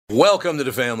Welcome to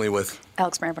the family with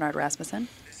Alex Brandt Bernard Rasmussen.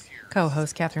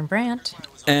 Co-host Catherine Brandt.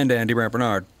 And Andy Brandt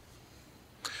Bernard.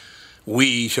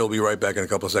 We shall be right back in a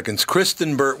couple of seconds.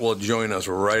 Kristen Burt will join us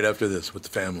right after this with the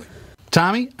family.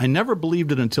 Tommy, I never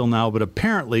believed it until now, but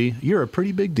apparently you're a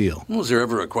pretty big deal. Was there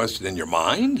ever a question in your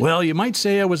mind? Well, you might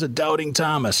say I was a doubting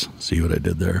Thomas. See what I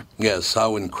did there? Yes,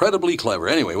 how incredibly clever.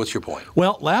 Anyway, what's your point?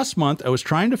 Well, last month I was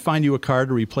trying to find you a car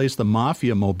to replace the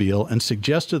Mafia Mobile and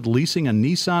suggested leasing a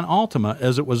Nissan Altima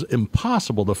as it was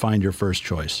impossible to find your first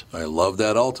choice. I love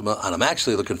that Altima, and I'm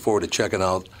actually looking forward to checking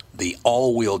out the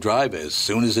all-wheel drive as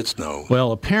soon as it snows.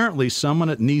 Well, apparently someone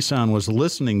at Nissan was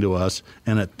listening to us,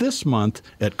 and at this month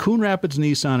at Coon Rapids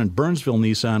Nissan and Burnsville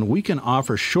Nissan, we can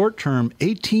offer short-term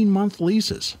 18-month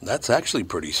leases. That's actually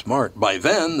pretty smart. By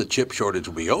then, the chip shortage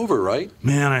will be over, right?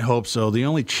 Man, I hope so. The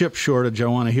only chip shortage I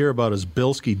want to hear about is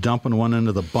Bilski dumping one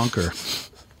into the bunker.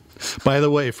 By the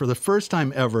way, for the first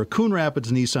time ever, Coon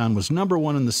Rapids Nissan was number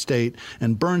 1 in the state,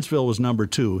 and Burnsville was number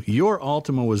 2. Your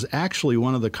Altima was actually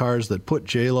one of the cars that put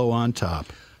J-Lo on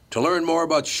top. To learn more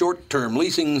about short-term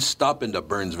leasing, stop into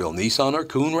Burnsville Nissan or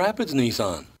Coon Rapids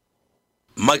Nissan.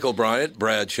 Michael Bryant,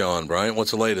 Bradshaw and Bryant,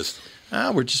 what's the latest?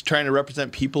 We're just trying to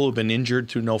represent people who've been injured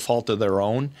through no fault of their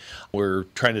own. We're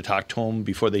trying to talk to them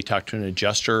before they talk to an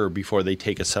adjuster or before they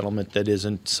take a settlement that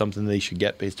isn't something they should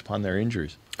get based upon their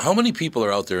injuries. How many people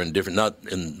are out there in different, not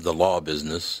in the law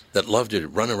business, that love to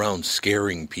run around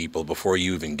scaring people before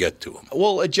you even get to them?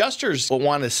 Well, adjusters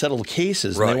want to settle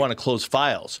cases and they want to close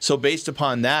files. So based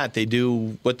upon that, they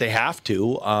do what they have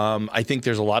to. I think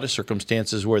there's a lot of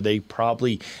circumstances where they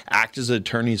probably act as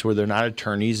attorneys where they're not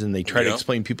attorneys and they try to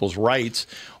explain people's rights,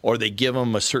 or they give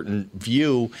them a certain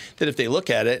view that if they look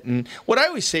at it, and what I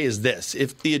always say is this,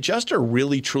 if the adjuster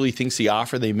really truly thinks the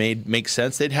offer they made makes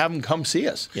sense, they'd have them come see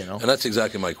us, you know. And that's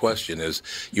exactly my question is,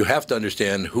 you have to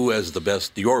understand who has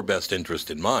your best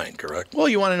interest in mind, correct? Well,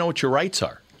 you want to know what your rights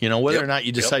are. You know, whether or not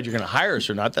you decide you're going to hire us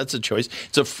or not, that's a choice.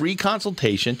 It's a free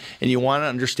consultation, and you want to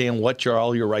understand what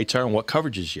all your rights are and what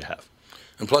coverages you have.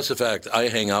 And plus the fact I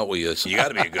hang out with you, so you got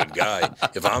to be a good guy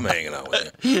if I'm hanging out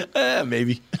with you.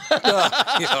 Maybe.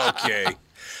 Okay.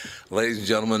 Ladies and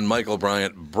gentlemen, Michael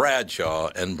Bryant,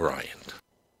 Bradshaw and Bryant.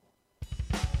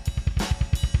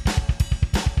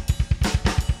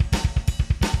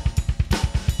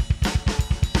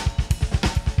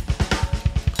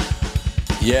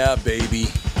 Yeah, baby.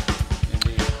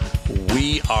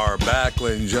 We are back,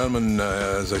 ladies and gentlemen.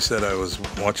 As I said, I was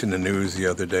watching the news the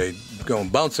other day,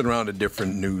 bouncing around to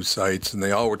different news sites, and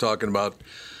they all were talking about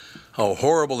how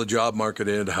horrible the job market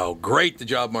is, how great the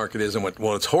job market is, and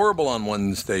it's horrible on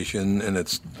one station, and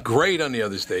it's great on the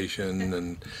other station,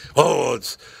 and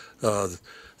it's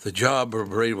the job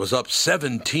rate was up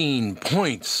 17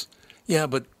 points. Yeah,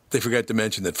 but they forgot to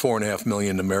mention that 4.5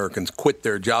 million Americans quit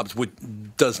their jobs, which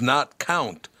does not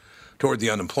count toward the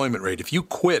unemployment rate. If you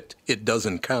quit, it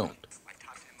doesn't count.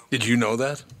 Did you know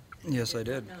that? Yes, I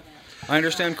did. I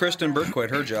understand Kristen Burt quit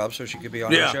her job so she could be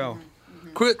on our show.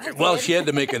 Quit. Well, she had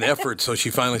to make an effort, so she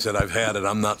finally said, I've had it.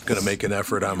 I'm not going to make an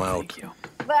effort. I'm out.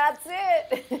 That's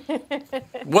it.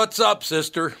 What's up,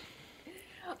 sister?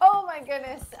 Oh, my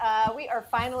goodness. We are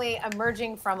finally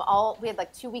emerging from we had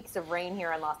like 2 weeks of rain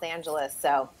here in Los Angeles,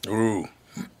 so Ooh.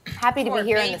 Happy to be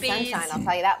here in the sunshine, I'll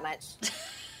tell you that much.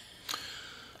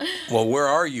 Well, where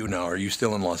are you now? Are you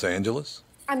still in Los Angeles?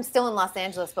 I'm still in Los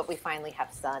Angeles, but we finally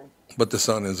have sun. But the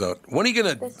sun is out. When are you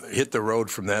going to hit the road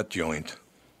from that joint?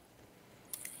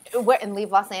 What, and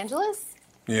leave Los Angeles?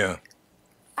 Yeah.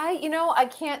 I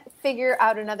can't figure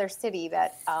out another city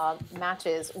that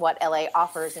matches what LA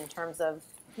offers in terms of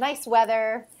nice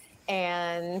weather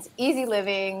and easy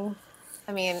living.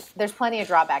 I mean, there's plenty of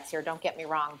drawbacks here, don't get me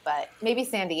wrong, but maybe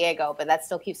San Diego, but that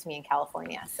still keeps me in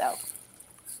California, so.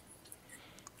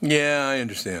 Yeah, I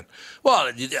understand.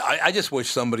 Well, I just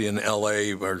wish somebody in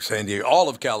L.A. or San Diego, all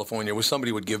of California,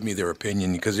 somebody would give me their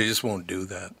opinion, because they just won't do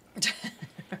that.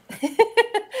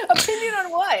 Opinion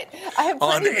on what? I have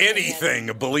on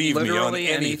anything, believe me, on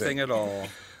anything at all.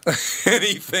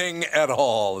 Anything at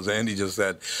all, as Andy just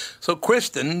said. So,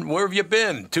 Kristen, where have you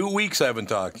been? 2 weeks I haven't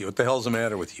talked to you. What the hell's the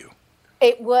matter with you?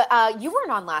 You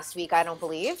weren't on last week, I don't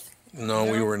believe. No,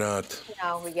 we were not.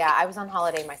 No, yeah, I was on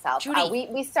holiday myself.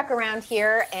 We stuck around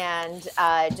here and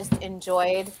just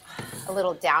enjoyed a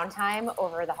little downtime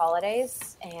over the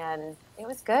holidays, and it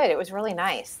was good. It was really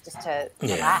nice just to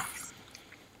relax.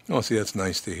 Oh, see, that's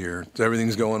nice to hear.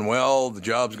 Everything's going well. The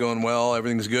job's going well.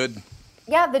 Everything's good.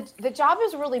 Yeah, the job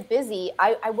is really busy.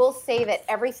 I will say that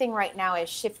everything right now is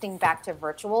shifting back to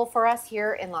virtual for us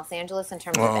here in Los Angeles in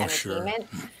terms of entertainment.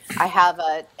 Sure. I have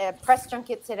a press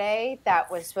junket today that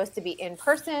was supposed to be in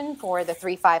person for the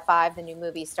 355, the new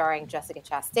movie starring Jessica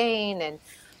Chastain and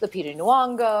Lupita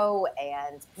Nyong'o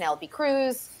and Penelope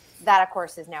Cruz. That, of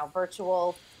course, is now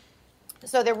virtual.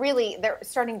 So they're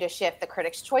starting to shift. The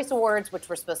Critics' Choice Awards, which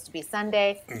were supposed to be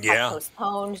Sunday, have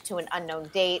postponed to an unknown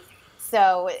date.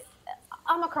 So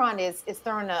Omicron is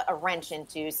throwing a wrench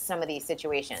into some of these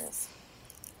situations.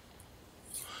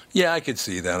 Yeah, I could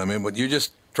see that. I mean, but you're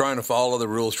just trying to follow the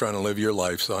rules, trying to live your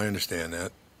life, so I understand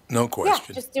that. No question.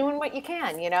 Yeah, just doing what you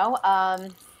can,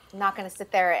 I'm not going to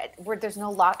sit there where there's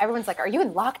no lock. Everyone's like, are you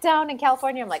in lockdown in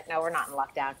California? I'm like, no, we're not in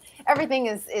lockdown. Everything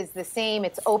is the same.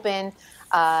 It's open.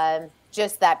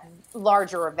 Just that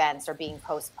larger events are being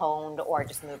postponed or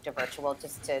just moved to virtual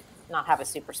just to not have a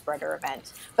super spreader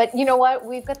event. But you know what?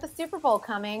 We've got the Super Bowl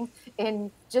coming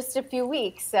in just a few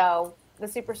weeks. So the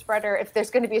super spreader, if there's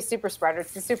going to be a super spreader,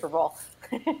 it's the Super Bowl.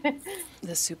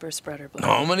 The super spreader.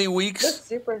 How many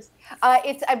weeks?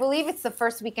 I believe it's the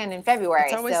first weekend in February.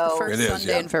 It's always the first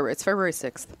Sunday in February. It's February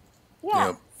 6th. Yeah.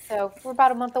 Yep. So we're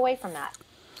about a month away from that.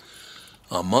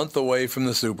 A month away from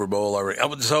the Super Bowl already.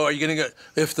 So are you going to go,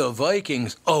 if the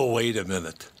Vikings, oh, wait a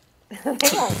minute. They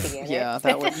won't be in it. Yeah,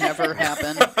 that would never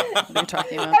happen. What are you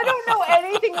talking about? I don't know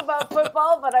anything about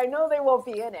football, but I know they won't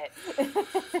be in it.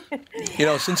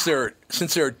 Since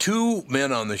there are 2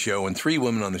 men on the show and 3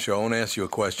 women on the show, I want to ask you a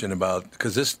question about,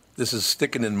 because this is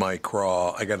sticking in my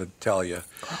craw, I got to tell you.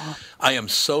 I am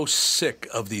so sick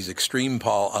of these extreme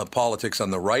politics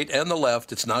on the right and the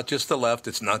left. It's not just the left,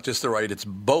 it's not just the right, it's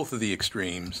both of the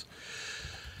extremes.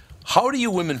 How do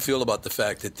you women feel about the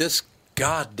fact that this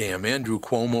goddamn Andrew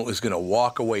Cuomo is going to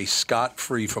walk away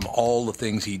scot-free from all the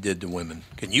things he did to women?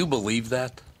 Can you believe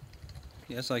that?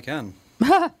 Yes, I can.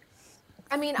 I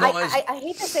mean, I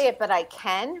hate to say it, but I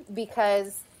can,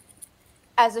 because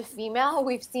as a female,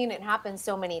 we've seen it happen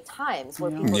so many times where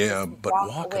people just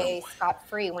walk away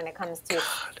scot-free when it comes to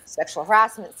sexual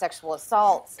harassment, sexual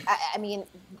assaults. I mean,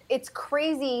 it's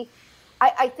crazy.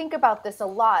 I think about this a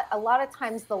lot. A lot of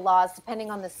times the laws,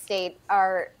 depending on the state,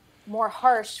 are more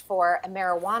harsh for a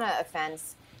marijuana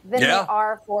offense than they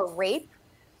are for rape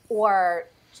or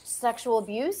sexual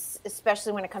abuse,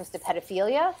 especially when it comes to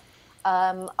pedophilia.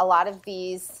 A lot of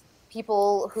these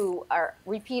people who are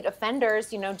repeat offenders,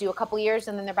 do a couple years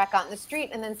and then they're back out in the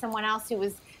street, and then someone else who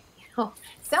was,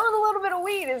 selling a little bit of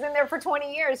weed is in there for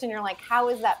 20 years, and you're like, how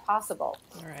is that possible?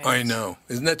 Right. I know.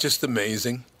 Isn't that just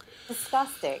amazing?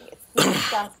 Disgusting. It's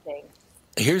disgusting.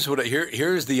 Here's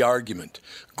the argument.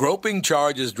 Groping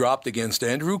charges dropped against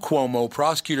Andrew Cuomo.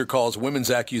 Prosecutor calls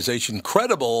women's accusation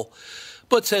credible,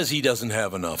 but says he doesn't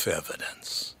have enough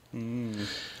evidence.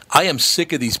 I am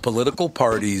sick of these political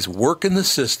parties working the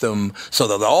system so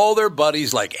that all their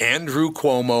buddies like Andrew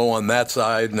Cuomo on that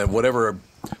side and whatever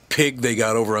pig they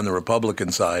got over on the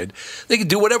Republican side, they can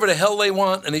do whatever the hell they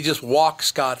want and they just walk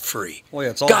scot-free. Well,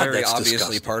 yeah, it's all very obviously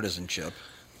disgusting. Partisanship.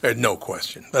 No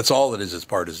question. That's all it is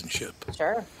partisanship.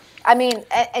 Sure. I mean,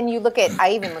 and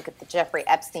I even look at the Jeffrey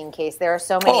Epstein case. There are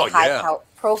so many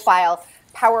high-profile,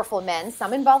 powerful men,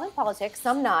 some involved in politics,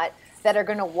 some not, that are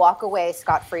going to walk away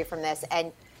scot-free from this.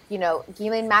 And,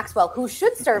 Ghislaine Maxwell, who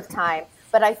should serve time,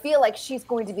 but I feel like she's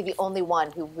going to be the only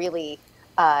one who really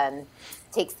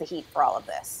takes the heat for all of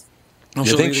this. Well,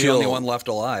 she'll be the only one left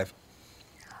alive.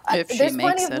 There's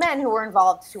plenty of men who were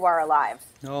involved who are alive.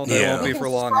 No, they won't be for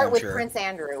long, I'm sure. Prince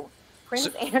Andrew.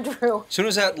 Andrew. As soon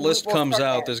as that list comes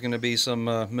out, there's going to be some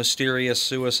mysterious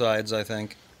suicides, I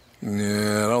think.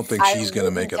 Yeah, I don't think she's going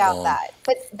to make it long.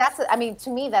 But to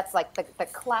me, that's like the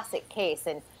classic case.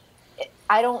 And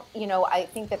I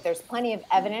think that there's plenty of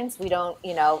evidence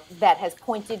that has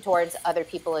pointed towards other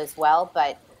people as well.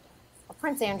 But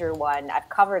Prince Andrew one, I've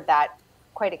covered that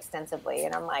quite extensively.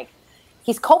 And I'm like,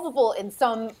 he's culpable in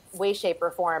some way, shape, or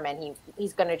form, and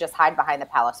he's going to just hide behind the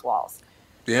palace walls.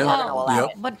 Yeah.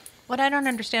 But what I don't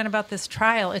understand about this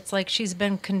trial, it's like she's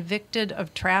been convicted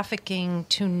of trafficking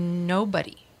to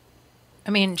nobody.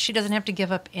 I mean, she doesn't have to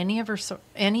give up any of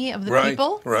the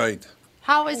people? Right.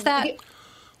 How is that?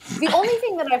 The only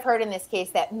thing that I've heard in this case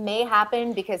that may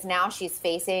happen, because now she's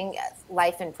facing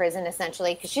life in prison,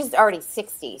 essentially, because she's already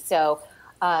 60, so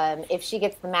if she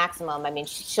gets the maximum, I mean,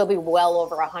 she'll be well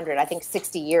over 100. I think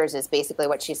 60 years is basically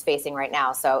what she's facing right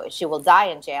now. So she will die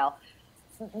in jail.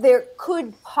 There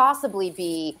could possibly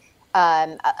be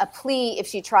a plea if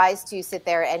she tries to sit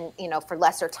there and, for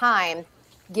lesser time,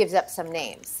 gives up some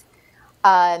names.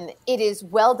 It is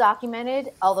well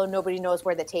documented, although nobody knows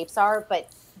where the tapes are, but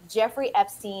Jeffrey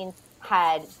Epstein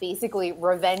had basically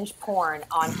revenge porn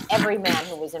on every man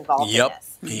who was involved in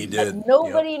this. He did. But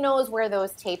nobody knows where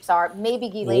those tapes are. Maybe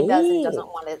Ghislaine doesn't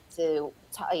want it to,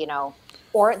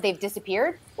 or they've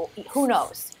disappeared. Who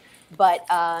knows? But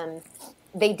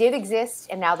they did exist,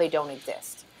 and now they don't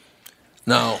exist.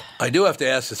 Now, I do have to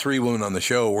ask the three women on the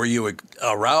show, were you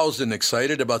aroused and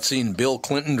excited about seeing Bill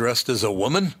Clinton dressed as a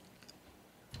woman?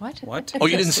 What? Oh,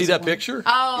 you didn't see that picture?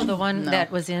 Oh, the one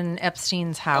that was in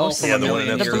Epstein's house. Oh, Yeah, the one in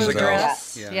The Epstein's blue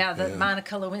house. dress. Yeah, the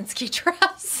Monica Lewinsky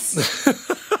dress.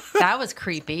 That was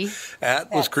creepy.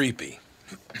 That was creepy.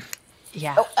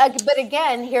 Yeah. But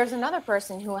again, here's another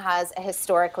person who has a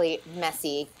historically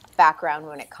messy background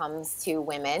when it comes to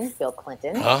women, Bill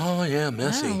Clinton. Oh, yeah,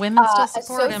 messy. Yeah, women still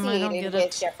support him. I don't Associated get with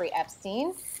it. Jeffrey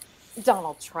Epstein.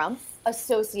 Donald Trump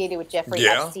associated with Jeffrey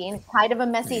Yeah. Epstein. Kind of a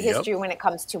messy Yep. history when it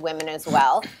comes to women as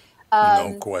well.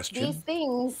 No question. These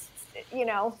things,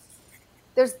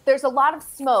 there's a lot of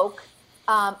smoke.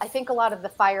 I think a lot of the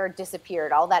fire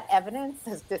disappeared. All that evidence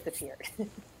has disappeared.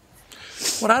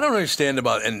 What I don't understand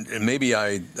about, and maybe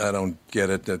I don't get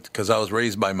it, because I was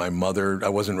raised by my mother. I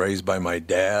wasn't raised by my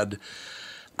dad.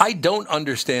 I don't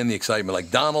understand the excitement.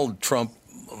 Like Donald Trump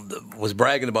was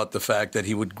bragging about the fact that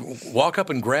he would walk up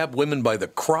and grab women by the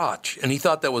crotch, and he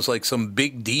thought that was like some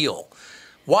big deal.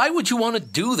 Why would you want to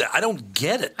do that? I don't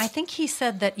get it. I think he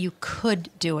said that you could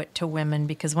do it to women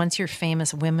because once you're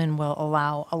famous, women will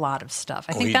allow a lot of stuff.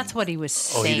 I think that's what he was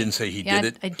saying. Oh, he didn't say he did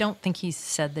it? I don't think he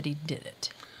said that he did it.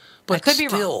 But I could be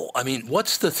still, wrong. I mean,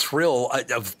 what's the thrill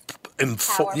of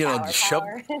Power.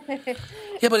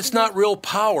 Yeah, but it's not real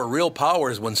power. Real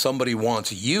power is when somebody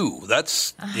wants you.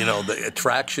 That's, the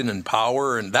attraction and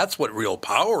power, and that's what real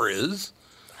power is.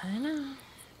 I know.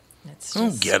 It's I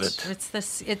don't get it.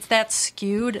 It's that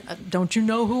skewed, don't you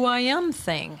know who I am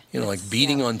thing. Like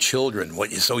beating on children.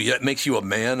 So it makes you a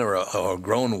man or a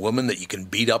grown woman that you can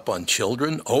beat up on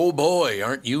children? Oh, boy,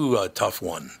 aren't you a tough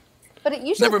one? But it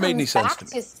usually Never made any comes sense back to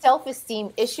me. to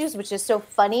self-esteem issues, which is so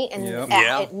funny, and Yep.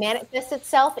 Yeah. it manifests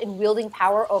itself in wielding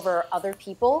power over other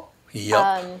people.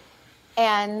 Yep.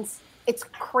 And it's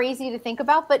crazy to think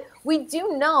about, but we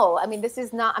do know. I mean, this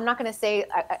is not. I'm not going to say,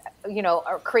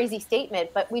 a crazy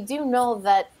statement, but we do know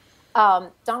that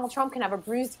Donald Trump can have a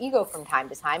bruised ego from time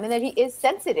to time, and that he is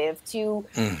sensitive to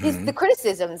the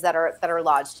criticisms that are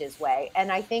lodged his way.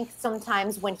 And I think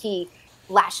sometimes when he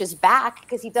lashes back,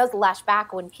 because he does lash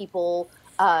back when people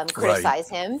criticize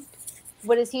him,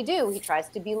 what does he do? He tries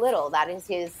to belittle. That is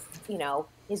his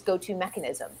go-to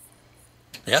mechanism.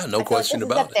 Yeah, no question this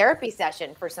about is a therapy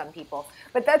session for some people,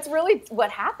 but that's really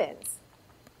what happens.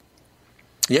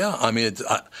 Yeah, I mean,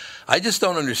 I just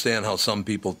don't understand how some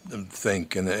people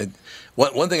think. And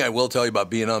one thing I will tell you about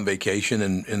being on vacation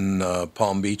in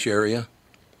Palm Beach area,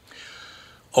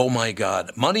 oh my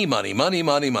God, money, money, money,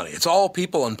 money, money. It's all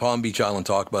people on Palm Beach Island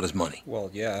talk about is money. Well,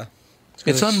 yeah.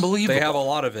 It's unbelievable. They have a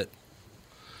lot of it.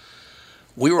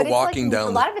 We were But it's walking like, down.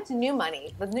 a lot of it's new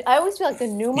money. I always feel like the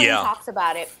new money talks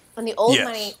about it, and the old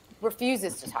money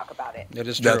refuses to talk about it. That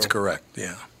is true. That's correct.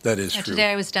 Yeah, that is true.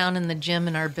 Today I was down in the gym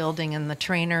in our building, and the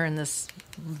trainer and this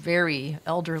very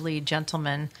elderly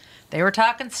gentleman, they were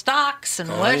talking stocks and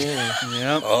what. Yeah.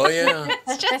 Yep. Oh yeah.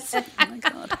 It's just, Oh my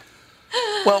God.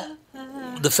 Well,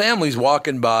 the family's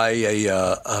walking by a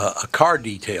car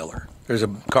detailer. There's a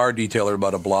car detailer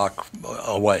about a block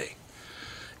away,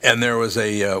 and there was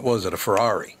a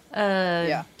Ferrari.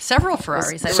 Yeah. several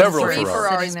Ferraris. Several Three Ferraris.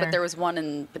 Ferraris, but there was one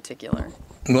in particular.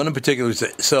 One in particular.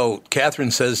 So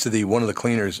Catherine says to one of the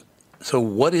cleaners, "So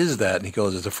what is that?" And he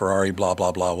goes, "It's a Ferrari, blah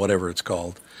blah blah, whatever it's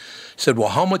called." He said, "Well,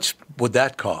 how much would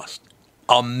that cost?"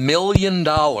 $1 million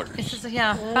about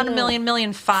 $1.5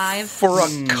 million. for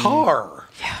a car.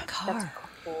 Car.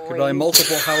 Could buy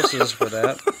multiple houses for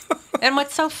that. And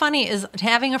what's so funny is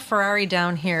having a Ferrari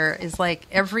down here is like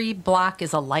every block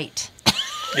is a light.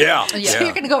 Yeah. So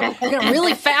you're going to go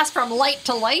really fast from light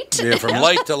to light. Yeah, from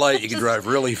light to light, you can drive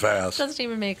really fast. Doesn't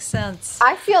even make sense.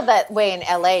 I feel that way in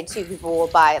LA too. People will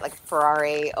buy like a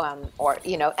Ferrari or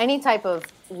any type of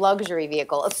luxury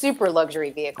vehicle, a super luxury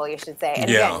vehicle, you should say. And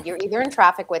again, you're either in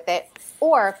traffic with it,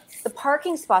 or the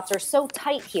parking spots are so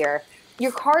tight here,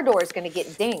 your car door is going to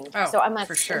get dinged. Oh, so I'm like,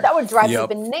 for sure. that would drive me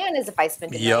bananas if I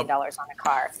spent $1 million on a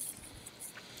car.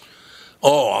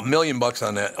 Oh, $1 million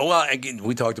on that. Well, again,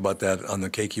 we talked about that on the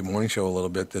KQ Morning Show a little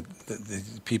bit, that the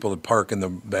people that park in the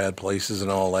bad places and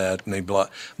all that, and they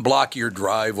block your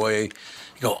driveway.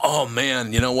 You go, oh,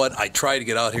 man, you know what? I tried to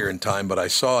get out here in time, but I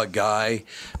saw a guy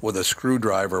with a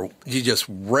screwdriver. He just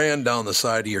ran down the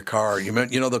side of your car. You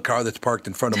know the car that's parked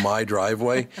in front of my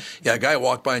driveway? Yeah, a guy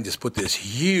walked by and just put this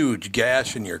huge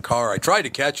gash in your car. I tried to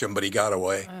catch him, but he got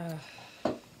away.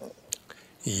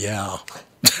 Yeah.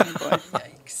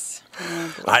 Yikes.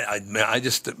 I've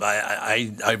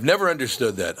never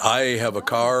understood that. I have a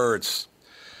car. It's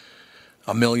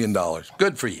 $1 million.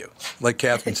 Good for you. Like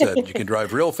Catherine said, you can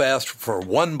drive real fast for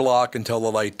one block until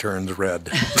the light turns red,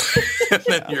 and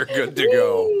then you're good to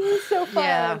go. So fun.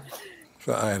 Yeah.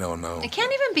 I don't know. It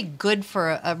can't even be good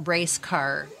for a race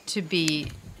car to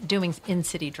be doing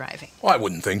in-city driving. Well, I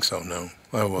wouldn't think so, no.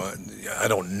 I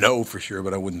don't know for sure,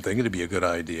 but I wouldn't think it'd be a good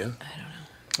idea. I don't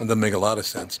know. It doesn't make a lot of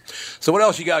sense. So what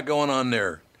else you got going on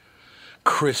there?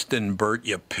 Kristen Burt,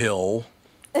 you pill.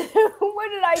 What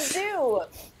did I do?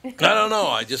 I don't know.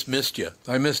 I just missed you.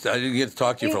 I didn't get to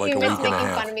talk to you for like a week and a making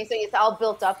half. fun of me, so it's all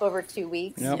built up over 2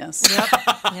 weeks. Yep. Yes.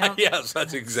 Yep. Yes,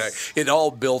 that's exact. It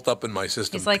all built up in my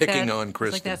system, He's like picking that, on he's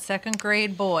Kristen. like that second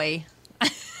grade boy.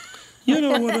 You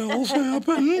know what else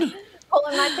happened?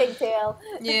 Pulling my pigtail.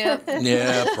 Yeah.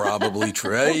 Yeah, probably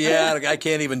true. Yeah, I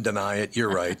can't even deny it.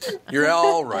 You're right. You're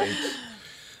all right.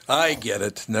 I get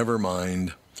it. Never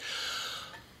mind.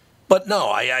 But no,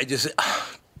 I just...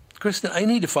 Kristen, I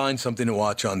need to find something to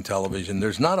watch on television.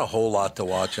 There's not a whole lot to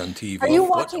watch on TV. Are you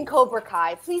watching Cobra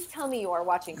Kai? Please tell me you are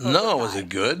watching Cobra Kai. No, is it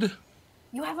good?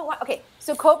 You haven't watched? Okay,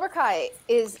 so Cobra Kai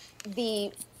is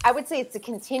I would say it's a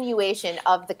continuation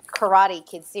of the Karate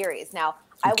Kid series. Now,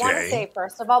 I want to Okay. say,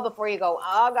 first of all, before you go,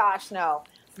 oh gosh, no,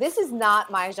 this is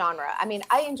not my genre. I mean,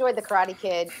 I enjoyed the Karate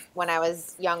Kid when I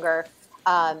was younger,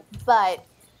 but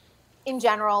in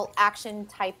general, action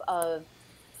type of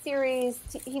series,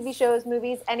 TV shows,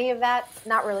 movies, any of that,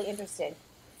 not really interested.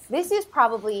 This is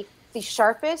probably the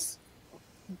sharpest,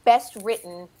 best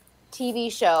written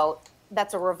TV show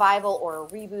that's a revival or a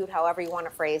reboot, however you want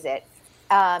to phrase it.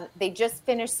 They just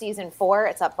finished season 4.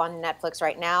 It's up on Netflix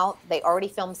right now. They already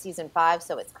filmed season 5,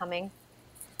 so it's coming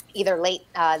either late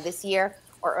this year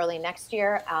or early next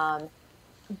year.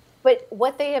 But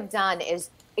what they have done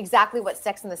is exactly what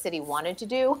Sex and the City wanted to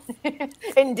do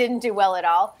and didn't do well at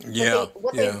all. Yeah,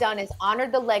 What they've done is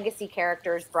honored the legacy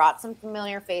characters, brought some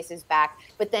familiar faces back,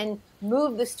 but then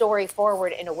moved the story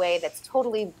forward in a way that's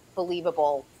totally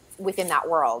believable within that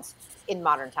world in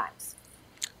modern times.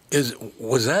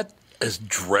 Was that as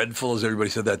dreadful as everybody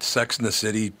said, that Sex and the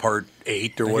City Part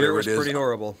 8 or I hear whatever it was it is? pretty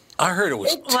horrible. I heard it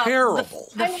was terrible.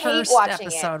 The I hate first watching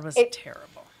episode it. was It- terrible.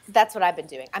 That's what I've been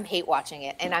doing. I'm hate watching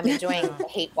it, and I'm enjoying the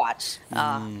hate watch.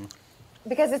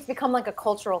 Because it's become like a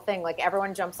cultural thing. Like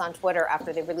everyone jumps on Twitter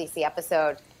after they release the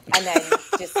episode and then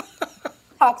just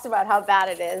talks about how bad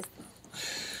it is.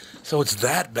 So it's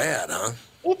that bad, huh?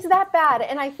 It's that bad.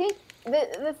 And I think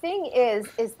the thing is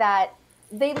that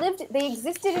they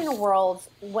existed in a world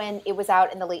when it was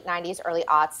out in the late 90s, early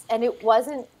aughts, and it was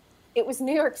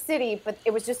New York City, but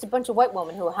it was just a bunch of white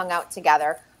women who hung out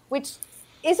together, which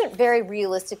isn't very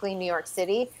realistically New York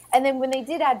City. And then when they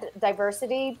did add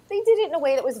diversity, they did it in a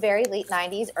way that was very late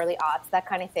 90s, early aughts, that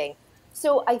kind of thing.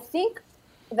 So I think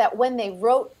that when they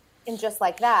wrote in Just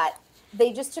Like That,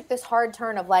 they just took this hard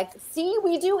turn of like, see,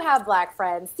 we do have black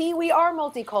friends. See, we are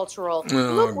multicultural.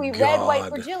 Look, we read White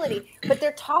Fragility. But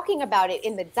they're talking about it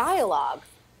in the dialogue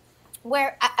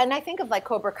and I think of like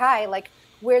Cobra Kai, like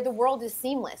where the world is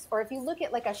seamless. Or if you look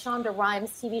at like a Shonda Rhimes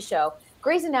TV show,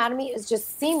 Grey's Anatomy is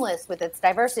just seamless with its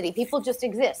diversity. People just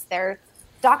exist. They're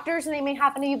doctors and they may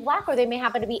happen to be black, or they may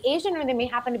happen to be Asian, or they may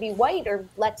happen to be white or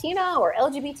Latina or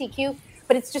LGBTQ,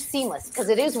 but it's just seamless because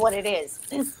it is what it is.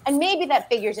 And maybe that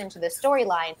figures into the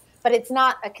storyline, but it's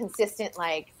not a consistent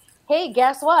like, hey,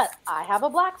 guess what? I have a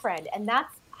black friend. And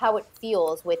that's how it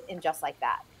feels in Just Like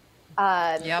That.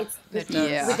 Yep, It's it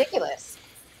does. ridiculous.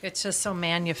 It's just so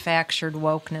manufactured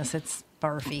wokeness. It's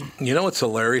barfy. You know what's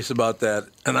hilarious about that?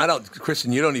 And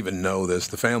Kristen, you don't even know this.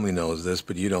 The family knows this,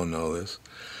 but you don't know this.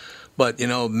 But,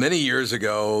 many years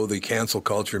ago, the cancel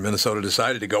culture in Minnesota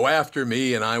decided to go after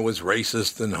me, and I was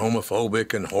racist and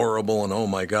homophobic and horrible, and oh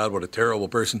my God, what a terrible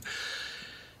person.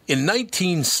 In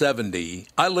 1970,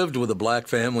 I lived with a black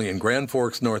family in Grand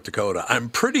Forks, North Dakota. I'm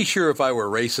pretty sure if I were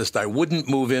racist, I wouldn't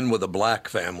move in with a black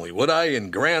family, would I,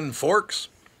 in Grand Forks?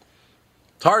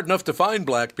 It's hard enough to find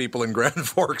black people in Grand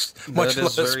Forks, much That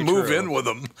is less very move true. in with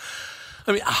them.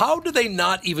 I mean, how do they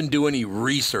not even do any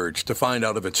research to find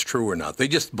out if it's true or not? They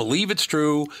just believe it's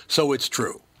true, so it's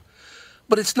true.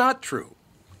 But it's not true.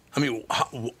 I mean,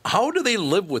 how do they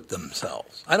live with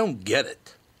themselves? I don't get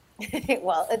it.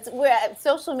 Well, we're at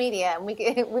social media, and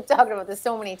we've talked about this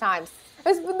so many times.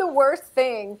 It's been the worst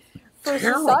thing for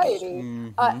society.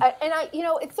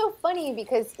 It's so funny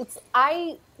because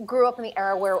I grew up in the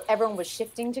era where everyone was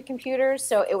shifting to computers,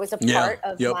 so it was a part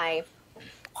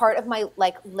of my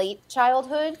like late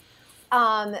childhood.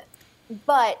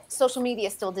 But social media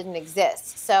still didn't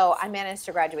exist, so I managed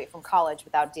to graduate from college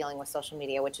without dealing with social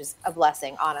media, which is a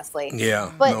blessing, honestly.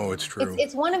 Yeah, but no, it's true.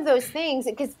 It's one of those things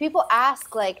because people ask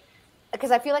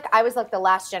because I feel like I was like the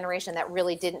last generation that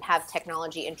really didn't have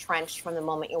technology entrenched from the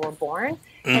moment you were born.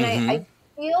 And I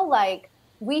feel like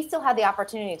we still had the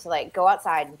opportunity to like go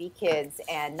outside and be kids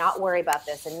and not worry about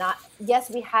this. And yes,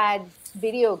 we had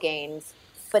video games,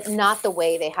 but not the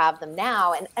way they have them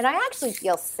now. And I actually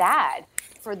feel sad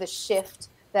for the shift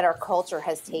that our culture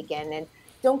has taken. And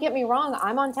don't get me wrong,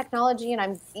 I'm on technology and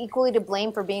I'm equally to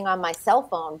blame for being on my cell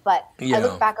phone. But I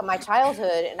look back at my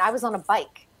childhood and I was on a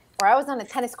bike, or I was on a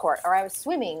tennis court, or I was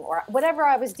swimming, or whatever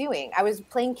I was doing. I was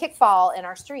playing kickball in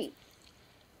our street.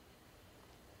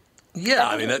 Yeah,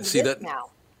 I mean, that. Now.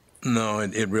 No,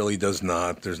 it really does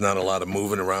not. There's not a lot of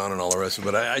moving around and all the rest of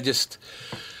it. But I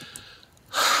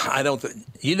don't think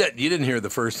you didn't hear the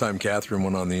first time Catherine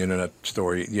went on the internet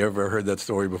story. You ever heard that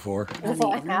story before?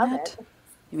 No, I haven't.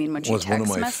 You mean when she was one of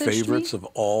my favorites of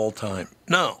all time.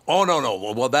 No, oh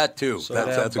no. Well, that too.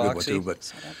 That's a good one too.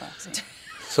 But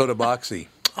Soda Boxy.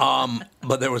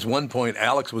 But there was one point.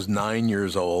 Alex was 9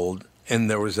 years old, and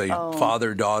there was a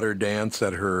father-daughter dance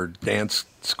at her dance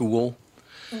school.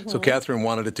 Mm-hmm. So Catherine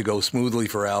wanted it to go smoothly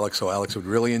for Alex, so Alex would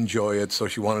really enjoy it. So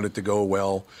she wanted it to go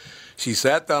well. She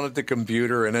sat down at the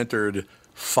computer and entered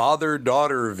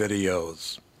father-daughter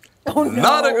videos. Oh, no.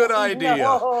 Not a good idea.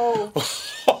 No.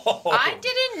 I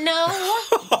didn't know.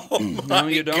 No,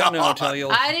 you don't know until you.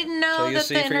 I didn't know that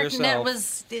the internet yourself.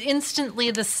 was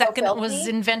instantly the second it was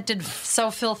invented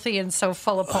so filthy and so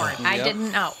full of porn. I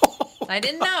didn't know. I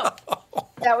didn't know.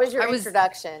 That was your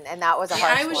introduction, and that was a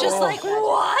hard I was just like,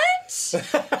 what?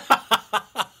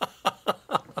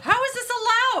 How is this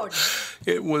allowed?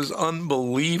 It was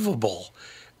unbelievable.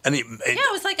 And it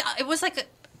was like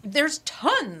there's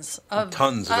tons of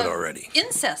it already.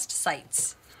 Incest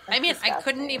sites. I mean, I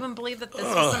couldn't even believe that this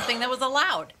was something that was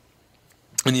allowed.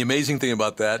 And the amazing thing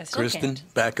about that, Kristen,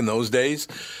 can't. back in those days,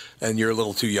 and you're a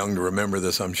little too young to remember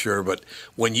this, I'm sure, but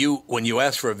when you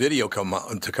asked for a video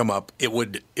to come up, it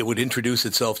would introduce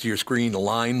itself to your screen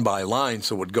line by line,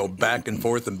 so it would go back and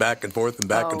forth and back and forth and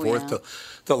back and forth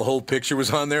till the whole picture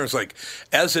was on there. It's like,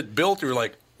 as it built, you were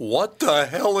like, what the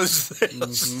hell is this?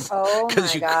 Mm-hmm. Oh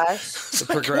my gosh! The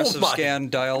progressive scan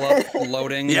dial-up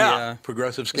loading. Yeah,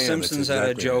 progressive scan. The Simpsons had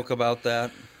a joke about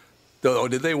that. Oh,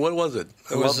 did they? What was it?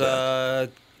 It was a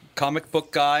comic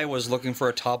book guy was looking for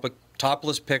a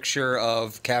topless picture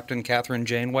of Captain Catherine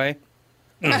Janeway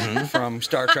from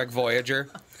Star Trek Voyager.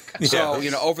 So,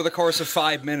 over the course of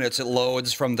 5 minutes, it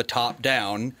loads from the top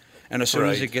down, and as soon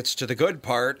as it gets to the good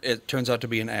part, it turns out to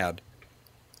be an ad.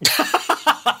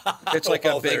 It's like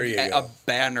a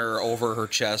banner over her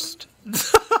chest. And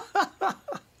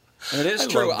it is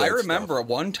true. I remember at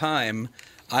one time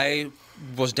I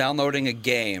was downloading a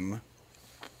game,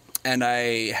 and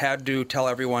I had to tell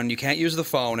everyone you can't use the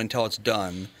phone until it's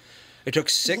done. It took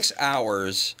 6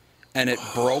 hours, and it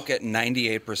broke at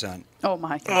 98%. Oh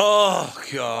my God! Oh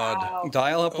God! Wow.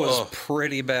 Dial-up was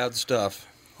pretty bad stuff.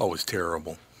 Oh, it was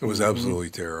terrible. It was absolutely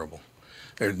terrible.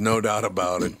 There's no doubt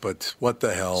about it. But what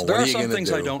the hell? So there what are some things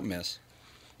do? I don't miss.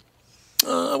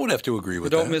 I would have to agree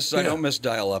with that. I don't miss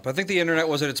dial-up. I think the internet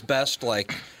was at its best,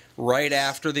 like right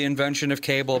after the invention of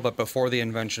cable, but before the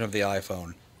invention of the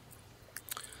iPhone.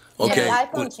 Okay. Yeah,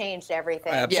 the iPhone changed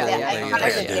everything. Absolutely.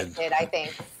 It did, I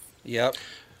think. Yep.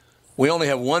 We only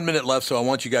have 1 minute left, so I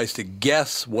want you guys to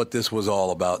guess what this was all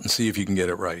about and see if you can get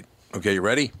it right. Okay, you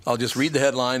ready? I'll just read the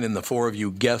headline, and the four of you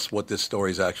guess what this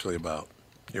story is actually about.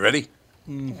 You ready?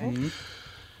 Mm-hmm.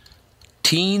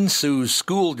 Teen sues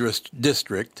school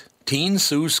district. Teen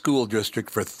sues school district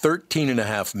for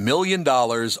 $13.5 million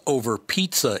over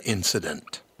pizza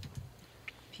incident.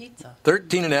 Pizza.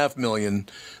 $13.5 million.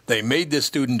 They made this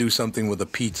student do something with a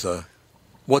pizza.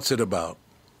 What's it about?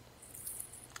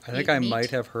 I think I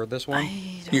might have heard this one.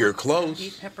 You're close.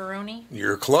 Eat pepperoni?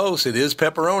 You're close. It is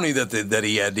pepperoni that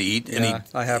he had to eat. Yeah,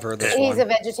 I have heard this one. He's a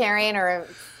vegetarian or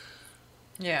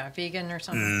vegan or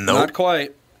something. Nope. Not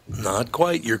quite. Not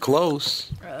quite. You're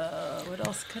close. What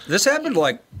else could this happened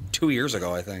like 2 years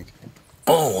ago, I think.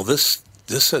 Oh, this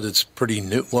said it's pretty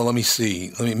new. Well, let me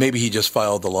see. Maybe he just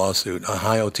filed the lawsuit.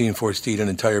 Ohio teen forced to eat an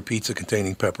entire pizza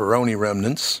containing pepperoni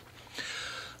remnants.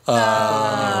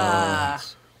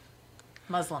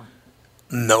 Muslim.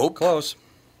 Nope. Close.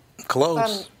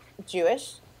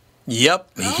 Jewish?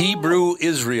 Yep. Hebrew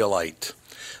Israelite.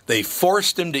 They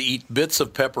forced him to eat bits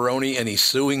of pepperoni, and he's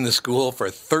suing the school for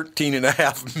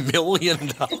 $13.5 million.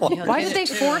 Why did they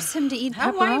force him to eat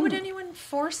pepperoni? Why would anyone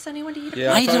force anyone to eat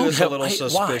Yeah, pepperoni? I find this a little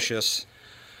suspicious.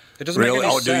 It doesn't make any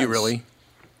sense. Do you really?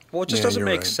 Well, it just doesn't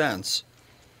make sense.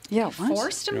 Yeah, what?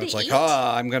 Forced him to it's eat? like,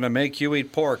 I'm going to make you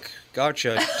eat pork.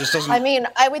 Gotcha. It just doesn't. I mean,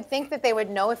 I would think that they would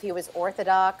know if he was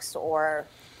Orthodox or.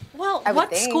 Well, I would what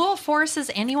think. school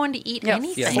forces anyone to eat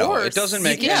anything? Yeah, no, it doesn't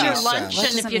make you get any your sense. lunch, That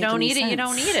and if doesn't you make don't any eat it, you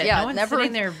don't sense. eat it. Yeah, no one's never-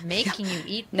 sitting there making you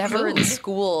eat Never in food.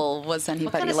 school was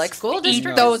anybody kind of like, school eat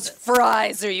district those is it?"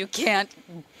 fries or you can't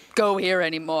go here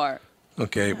anymore.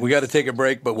 Okay, we got to take a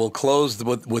break, but we'll close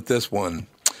with this one.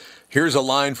 Here's a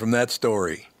line from that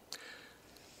story.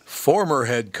 Former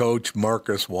head coach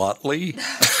Marcus Watley.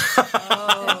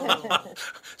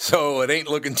 So it ain't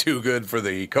looking too good for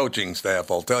the coaching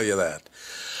staff, I'll tell you that.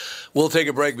 We'll take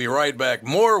a break, be right back.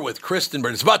 More with Kristen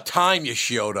Bird. It's about time you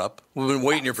showed up. We've been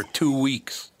waiting here for 2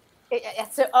 weeks.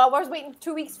 So I was waiting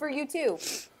 2 weeks for you, too.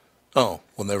 Oh,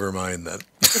 well, never mind then.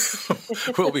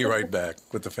 We'll be right back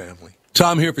with the family.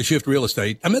 Tom here for Shift Real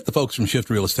Estate. I met the folks from Shift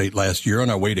Real Estate last year on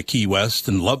our way to Key West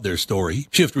and loved their story.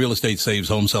 Shift Real Estate saves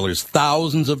home sellers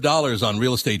thousands of dollars on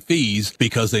real estate fees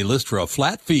because they list for a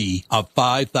flat fee of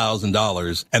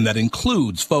 $5,000, and that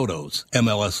includes photos,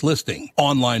 MLS listing,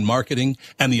 online marketing,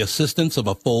 and the assistance of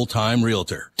a full-time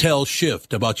realtor. Tell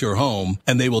Shift about your home,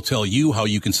 and they will tell you how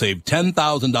you can save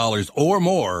 $10,000 or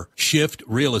more. Shift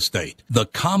Real Estate, the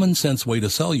common sense way to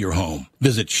sell your home.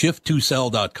 Visit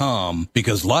shift2sell.com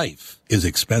because life is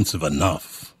expensive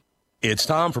enough. It's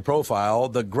time for Profile.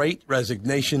 The great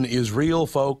resignation is real,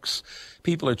 folks.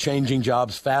 People are changing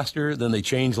jobs faster than they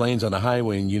change lanes on the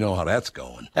highway, and you know how that's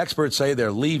going. Experts say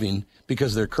they're leaving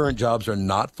because their current jobs are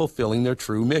not fulfilling their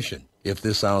true mission. If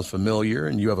this sounds familiar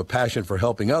and you have a passion for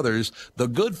helping others, the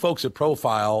good folks at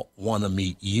Profile want to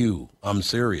meet you. I'm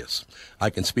serious. I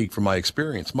can speak from my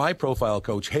experience. My Profile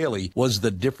coach, Haley, was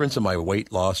the difference in my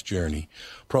weight loss journey.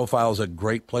 Profile is a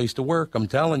great place to work, I'm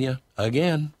telling you.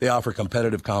 Again, they offer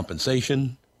competitive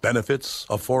compensation, benefits,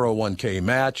 a 401k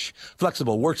match,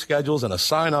 flexible work schedules, and a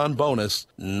sign-on bonus.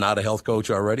 Not a health coach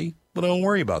already? But don't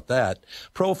worry about that.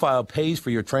 Profile pays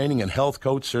for your training and health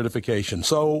coach certification.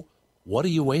 So what are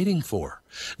you waiting for?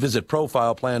 Visit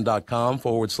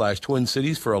profileplan.com/Twin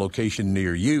Cities for a location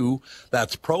near you.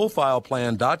 That's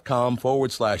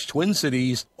profileplan.com/Twin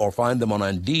Cities, or find them on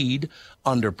Indeed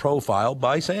under Profile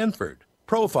by Sanford.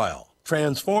 Profile,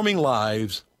 transforming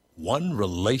lives, one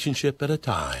relationship at a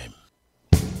time.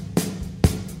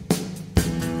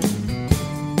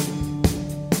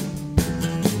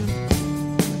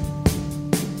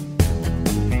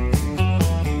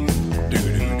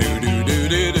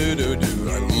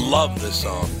 Love this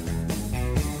song.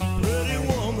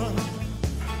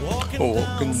 So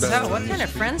what kind of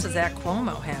friends does that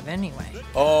Cuomo have anyway?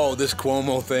 Oh, this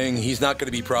Cuomo thing. He's not going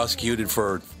to be prosecuted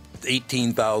for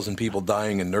 18,000 people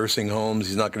dying in nursing homes.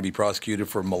 He's not going to be prosecuted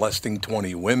for molesting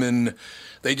 20 women.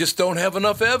 They just don't have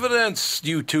enough evidence,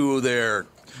 you two there,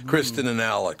 Kristen and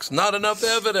Alex. Not enough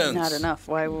evidence. Not enough.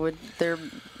 Why would there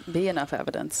be enough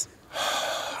evidence?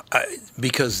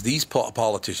 Because these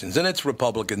politicians, and it's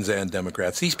Republicans and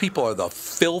Democrats, these people are the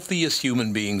filthiest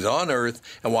human beings on earth,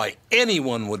 and why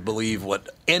anyone would believe what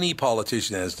any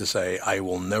politician has to say, I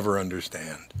will never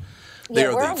understand. They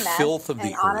are the filth of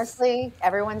the earth. Honestly,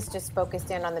 everyone's just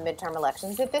focused in on the midterm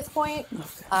elections at this point.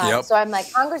 Yep. So I'm like,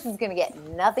 Congress is going to get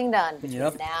nothing done between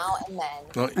now and then.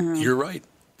 No, you're right.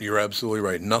 You're absolutely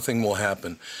right. Nothing will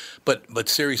happen. But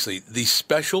seriously, the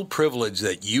special privilege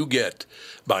that you get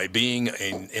by being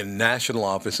in national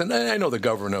office, and I know the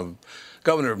governor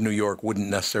of New York wouldn't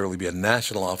necessarily be a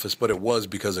national office, but it was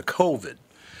because of COVID.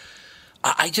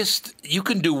 You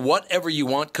can do whatever you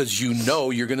want because you know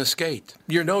you're going to skate.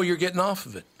 You know you're getting off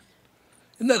of it.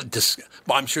 Isn't that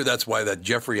well, I'm sure that's why that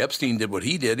Jeffrey Epstein did what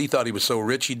he did. He thought he was so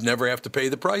rich he'd never have to pay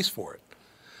the price for it.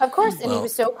 Of course, and he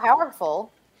was so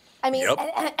powerful. I mean,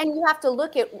 and you have to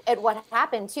look at what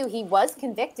happened, too. He was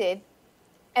convicted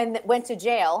and went to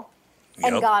jail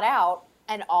and got out,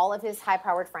 and all of his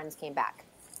high-powered friends came back.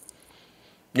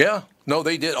 Yeah. No,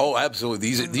 they did. Oh,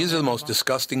 absolutely. These are the most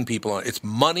disgusting people. It's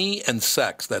money and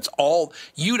sex. That's all.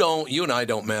 You and I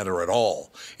don't matter at all.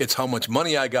 It's how much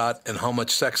money I got and how much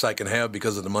sex I can have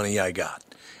because of the money I got.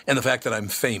 And the fact that I'm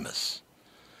famous.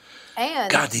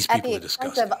 And God, these people at are the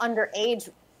expense disgusting. of underage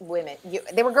women.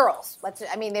 They were girls.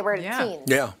 They were teens.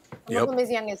 Yeah. Some of them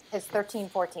as young as 13,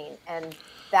 14. And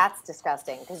that's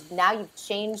disgusting because now you've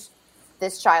changed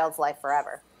this child's life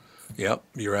forever. Yep,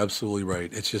 you're absolutely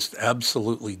right. It's just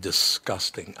absolutely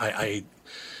disgusting. Doesn't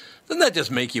that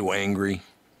just make you angry?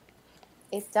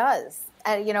 It does.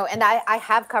 And I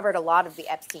have covered a lot of the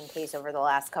Epstein case over the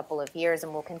last couple of years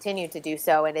and will continue to do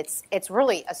so. And it's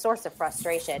really a source of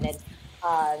frustration.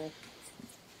 And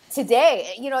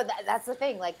today, that's the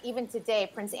thing. Like, even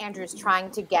today, Prince Andrew's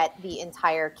trying to get the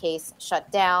entire case shut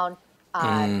down,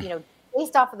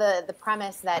 based off of the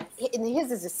premise that his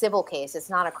is a civil case. It's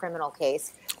not a criminal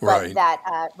case. But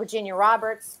that Virginia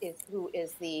Roberts, who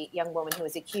is the young woman who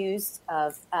was accused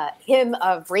of him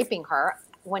of raping her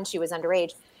when she was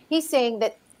underage, he's saying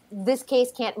that this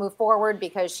case can't move forward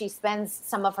because she spends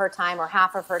some of her time or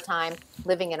half of her time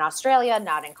living in Australia,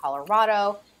 not in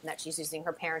Colorado, and that she's using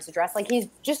her parents' address. Like, he's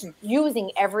just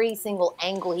using every single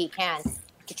angle he can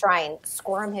to try and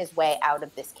squirm his way out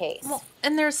of this case. Well,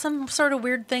 and there's some sort of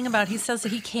weird thing about he says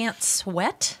that he can't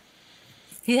sweat.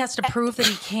 He has to prove that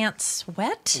he can't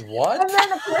sweat. What? And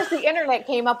then, of course, the internet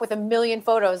came up with a million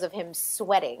photos of him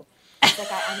sweating. It's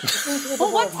like,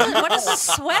 Well, what does the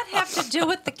sweat have to do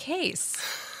with the case?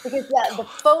 Because the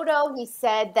photo he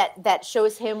said that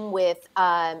shows him with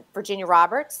Virginia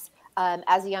Roberts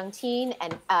as a young teen,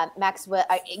 and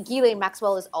Ghislaine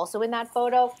Maxwell is also in that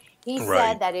photo. He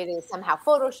said that it is somehow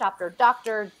photoshopped or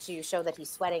doctored to show that he's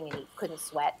sweating and he couldn't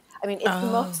sweat. I mean, it's the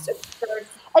most absurd.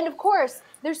 And of course,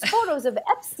 there's photos of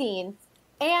Epstein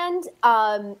and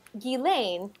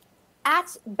Ghislaine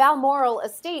at Balmoral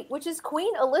Estate, which is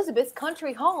Queen Elizabeth's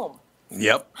country home.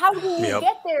 Yep. How do you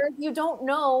get there if you don't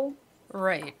know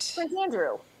Right. Prince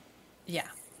Andrew? Yeah.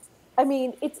 I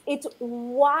mean, it's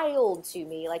wild to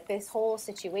me, like this whole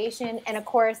situation. And of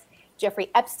course, Jeffrey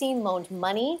Epstein loaned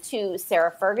money to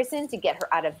Sarah Ferguson to get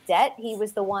her out of debt. He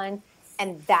was the one,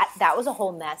 and that was a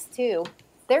whole mess too.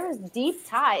 There is deep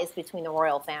ties between the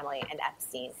royal family and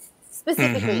Epstein,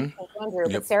 specifically Prince Andrew.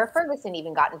 But Sarah Ferguson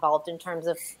even got involved in terms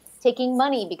of taking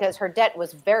money because her debt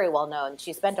was very well known.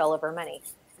 She spent all of her money.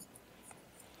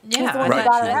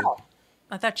 Yeah,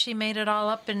 I thought she made it all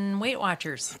up in Weight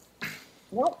Watchers.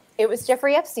 Nope, it was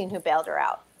Jeffrey Epstein who bailed her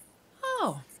out.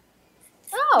 Oh.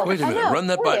 Wait a minute, run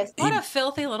that by. What a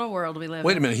filthy little world we live in.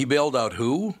 Wait a minute, he bailed out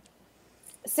who?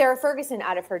 Sarah Ferguson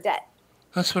out of her debt.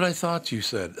 That's what I thought you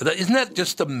said. Isn't that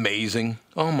just amazing?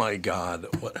 Oh my God!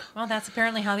 What? Well, that's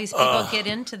apparently how these people get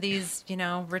into these,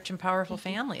 rich and powerful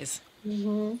families.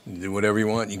 You do whatever you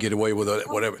want. You get away with it,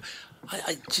 whatever.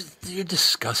 You're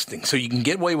disgusting. So you can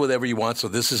get away with whatever you want. So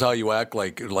this is how you act,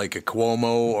 like a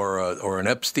Cuomo or an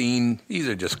Epstein. These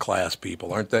are just class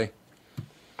people, aren't they?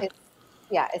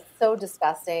 It's so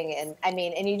disgusting. And I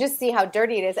mean, and you just see how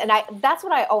dirty it is. And that's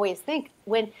what I always think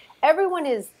when everyone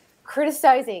is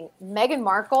criticizing Meghan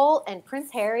Markle and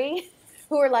Prince Harry,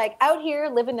 who are like out here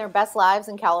living their best lives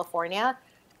in California.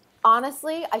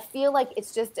 Honestly, I feel like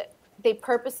it's just they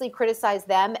purposely criticize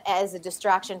them as a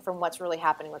distraction from what's really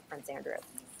happening with Prince Andrew.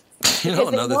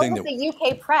 Another thing that the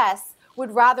UK press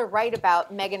would rather write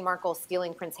about Meghan Markle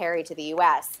stealing Prince Harry to the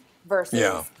US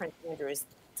versus Prince Andrew's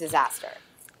disaster.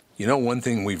 One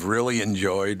thing we've really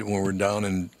enjoyed when we're down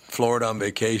in Florida on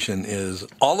vacation is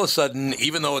all of a sudden,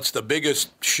 even though it's the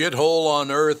biggest shithole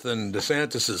on earth and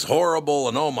DeSantis is horrible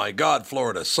and oh my God,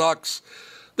 Florida sucks,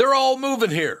 they're all moving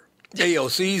here.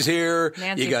 AOC's here.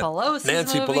 Nancy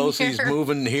Pelosi's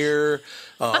moving here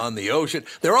on the ocean.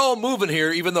 They're all moving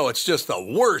here, even though it's just the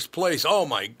worst place. Oh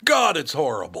my God, it's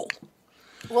horrible.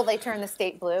 Will they turn the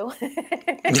state blue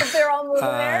if they're all moving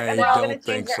there and they're all going to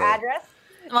change their address?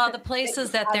 Well, the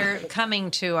places that they're coming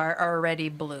to are already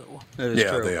blue. True.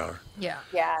 They are.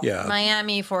 Yeah.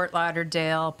 Miami, Fort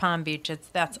Lauderdale, Palm Beach,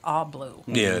 that's all blue.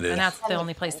 Yeah, it is. And that's the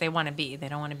only place they want to be. They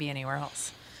don't want to be anywhere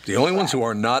else. The only ones who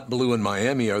are not blue in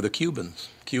Miami are the Cubans.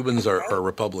 Cubans are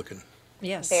Republican.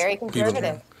 Yes. Very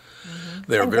conservative.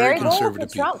 They're very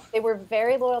conservative people. Trump. They were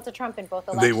very loyal to Trump in both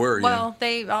elections. They were, Well,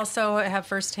 they also have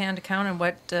firsthand account of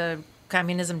what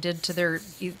communism did to their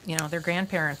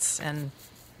grandparents, and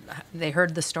they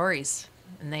heard the stories,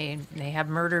 and they have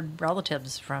murdered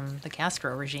relatives from the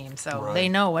Castro regime, so they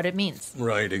know what it means.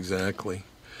 Right, exactly.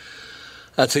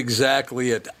 That's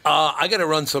exactly it. I got to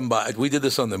run some by. We did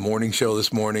this on the morning show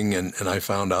this morning, and I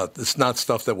found out it's not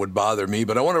stuff that would bother me,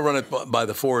 but I want to run it by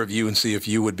the four of you and see if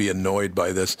you would be annoyed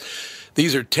by this.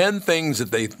 These are 10 things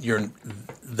that the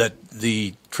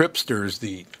tripsters,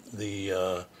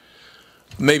 the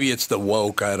maybe it's the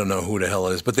woke, I don't know who the hell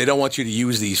it is, but they don't want you to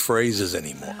use these phrases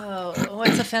anymore. Oh,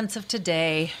 what's offensive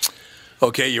today?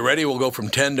 Okay, you ready? We'll go from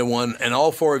 10 to 1, and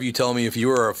all four of you tell me if you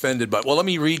are offended by. Well, let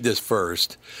me read this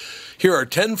first. Here are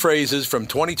 10 phrases from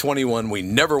 2021 we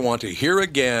never want to hear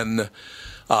again.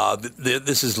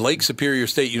 This is Lake Superior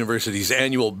State University's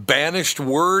annual banished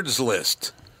words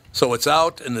list. So it's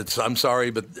out, and I'm sorry,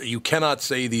 but you cannot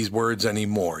say these words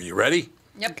anymore. You ready?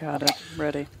 Yep. Got it.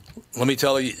 Ready. Let me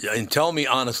tell you, and tell me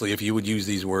honestly if you would use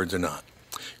these words or not.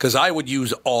 Because I would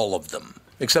use all of them,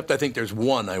 except I think there's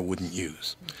one I wouldn't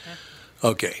use.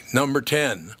 Okay, number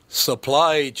 10,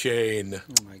 supply chain.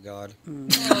 Oh, my God.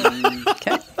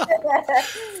 Okay.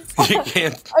 You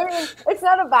can't. I mean, it's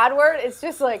not a bad word. It's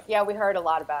just like, we heard a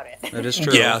lot about it. That is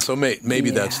true. Yeah, so maybe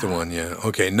that's the one, yeah.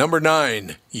 Okay, number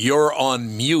 9, you're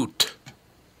on mute.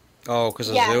 Oh, because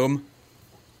of Zoom?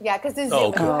 Yeah, because of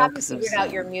Zoom. You haven't figured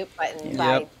out your mute button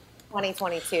by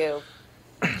 2022.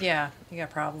 Yeah, you got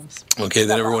problems. Okay,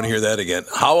 then everyone hear that again.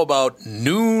 How about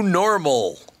new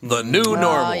normal? The new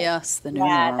normal. Oh, yes, the new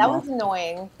normal. normal. That was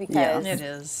annoying because it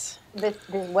is. This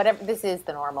is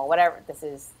the normal. Whatever this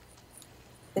is.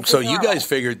 This So is you normal. guys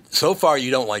figured so far you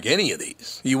don't like any of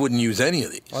these. You wouldn't use any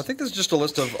of these. Well, I think this is just a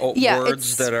list of Yeah, words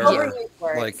it's that are overused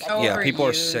words. like, yeah, people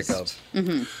are sick Overused.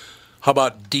 of. How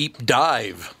about deep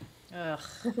dive? Ugh.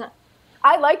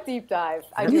 I like deep dive.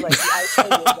 I do like deep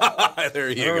dive. There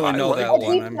you I don't go. really know like that A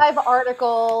one. deep dive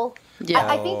article. Yeah.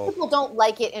 I think people don't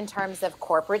like it in terms of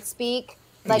corporate speak.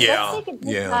 Like, Yeah, let's take a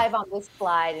deep yeah. dive on this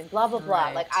slide and blah, blah, blah.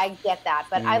 Right. Like, I get that.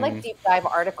 But I like deep dive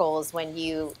articles when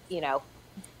you know,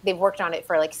 they've worked on it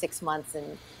for like 6 months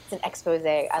and it's an expose.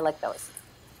 I like those.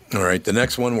 All right, the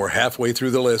next one, we're halfway through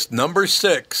the list. Number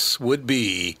 6 would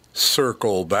be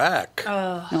circle back.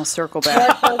 I'll circle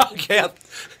back.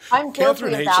 Kath- I'm guilty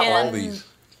Catherine of hates that all one. these.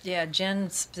 Yeah, Jen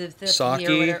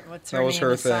Saki, what's that was name?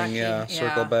 her Saki. thing. Yeah,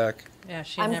 circle back. Yeah,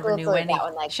 she I'm never knew guilty of any. that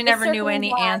one, like, She never knew circling any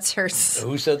back. answers.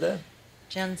 Who said that?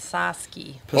 Jen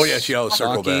Sasky. Oh, yeah, she always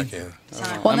circle Saki. back, yeah. Well,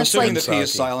 I'm and it's assuming like, that P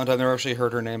is Saki. silent. I've never actually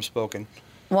heard her name spoken.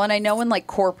 well, and I know in like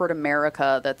corporate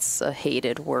America, that's a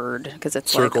hated word because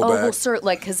it's Circle like, oh, back. we'll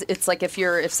like, because it's like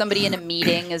if somebody in a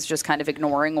meeting is just kind of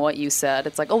ignoring what you said,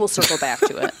 it's like, oh, we'll circle back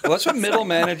to it. Well, that's what middle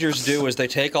managers do is they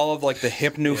take all of like the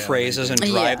hip new phrases and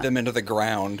drive Yeah. them into the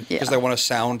ground because Yeah. they want to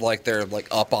sound like they're like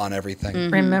up on everything.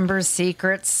 Remember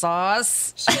secret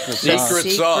sauce?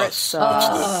 Secret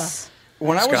sauce.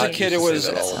 When I was Scott a kid, it used to was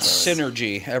say that all the time.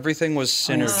 synergy. Everything was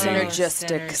synergy.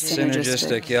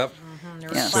 Synergistic. Yep. There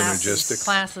were Yeah. Synergistic.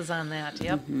 classes on that.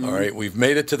 Yep. All right, we've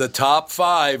made it to the top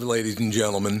 5, ladies and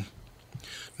gentlemen.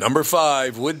 Number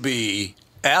 5 would be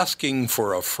asking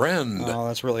for a friend. Oh,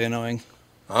 that's really annoying.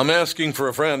 I'm asking for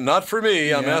a friend, not for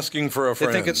me. I'm Yeah. asking for a They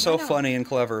friend. think it's so funny and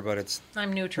clever, but it's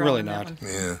I'm neutral. Really on that not.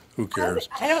 one. Yeah, who cares?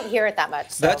 I don't hear it that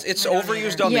much. So. it's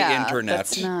overused on the internet.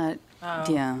 That's not.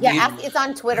 Yeah. Yeah, it's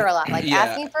on Twitter a lot. Like, Yeah,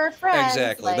 asking for a friend.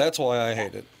 Exactly. Like, That's why I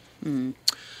hate it.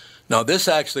 Now, this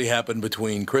actually happened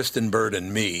between Kristen Bird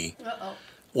and me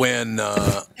when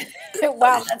wow,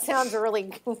 that sounds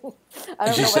really. I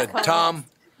don't she know what's said, coming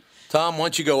Tom, why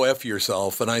don't you go F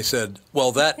yourself? And I said,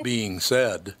 well, that being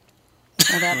said,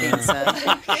 Well, that being said,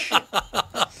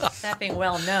 That being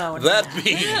well known. that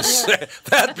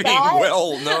being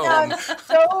well known, Sounds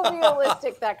so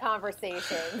realistic, that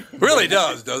conversation. really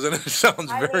does, doesn't it? It sounds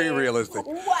I very mean, realistic.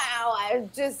 Wow,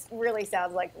 it just really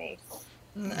sounds like me.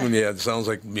 Yeah, it sounds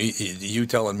like me, you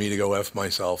telling me to go F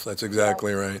myself. That's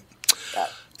exactly right. Yeah.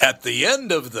 At the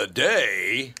end of the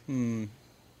day,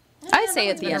 I say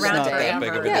at the been end around of the Not day. that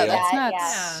big of a Yeah, deal. that's not.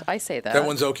 Yeah. I say that. that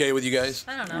one's okay with you guys?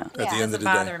 I don't know. At the end of Doesn't the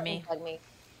bother day. me. Like me.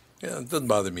 Yeah, it doesn't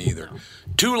bother me either.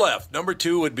 2 left. Number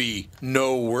 2 would be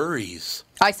no worries.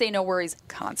 I say no worries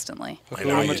constantly, I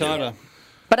know you do. Matata.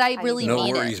 but I really No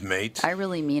mean worries, it. mate. I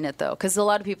really mean it though, because a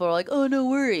lot of people are like, "Oh, no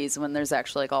worries," when there's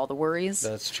actually like all the worries.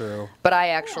 That's true. But I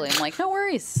actually am like, "No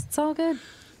worries, it's all good."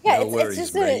 Yeah, No it's worries,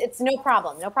 just mate. it's no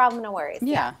problem. No problem, no worries.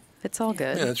 Yeah, it's all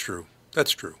good. Yeah, that's true.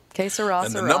 That's true. Okay, Sarah,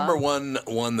 And the number one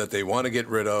that they want to get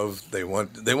rid of, they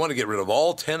want to get rid of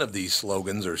all 10 of these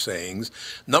slogans or sayings.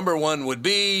 Number 1 would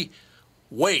be,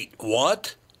 wait,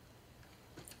 what?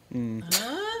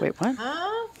 Wait, what?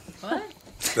 What?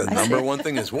 The number 1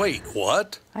 thing is, wait,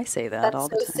 what? I say that That's all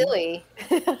so the time. silly.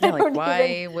 Yeah, like,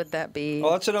 why would that be?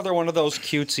 Well, that's another one of those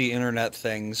cutesy internet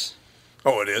things.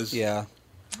 Oh, it is? Yeah.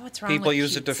 What's wrong People with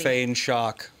use it to cutesy? feign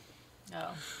shock. Oh.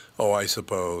 Oh, I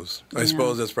suppose. I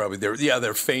suppose that's probably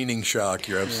they're feigning shock.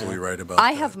 You're absolutely right about that.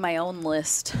 I have my own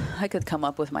list. I could come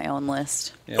up with my own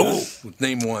list. Yeah. Oh,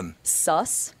 name one.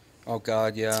 Sus. Oh,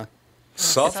 God, yeah.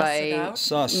 Sus? If I it out?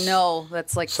 Sus. no,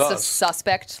 that's like Sus.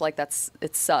 suspect. Like it's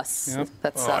sus. Yep.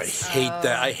 That's Oh, I sus. hate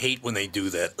that. I hate when they do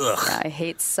that. Ugh. I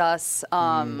hate sus.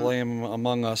 Blame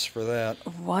Among Us for that.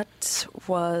 What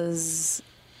was?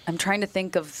 I'm trying to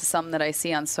think of some that I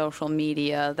see on social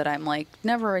media that I'm like,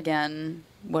 never again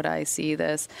would I see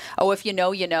this. Oh, if you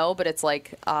know, you know, but it's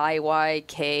like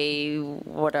IYK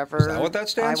whatever. Is that what that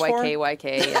stands for? IYKYK.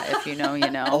 Yeah, if you know, you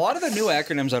A know. lot of the new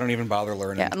acronyms I don't even bother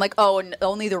learning. Yeah, I'm like, oh, and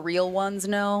only the real ones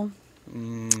know.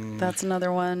 That's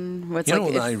another one. Where it's You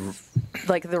like, know,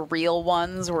 like the real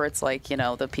ones where it's like, you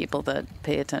know, the people that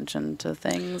pay attention to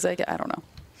things. I don't know.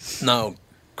 Now,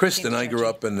 Kristen, I grew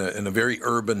up in a very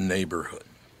urban neighborhood,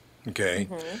 okay?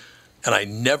 And I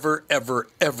never, ever,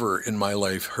 ever in my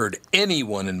life heard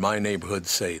anyone in my neighborhood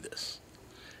say this.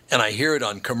 And I hear it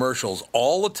on commercials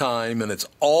all the time, and it's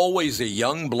always a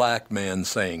young black man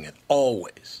saying it,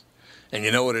 always. And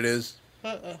you know what it is?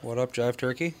 What up, Jive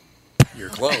Turkey? You're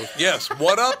close. Yes,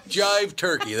 what up, Jive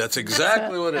Turkey? That's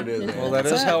exactly what it is. Well, that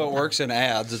is how it works in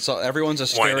ads. It's everyone's a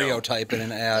Why, no. stereotype in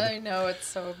an ad. I know, it's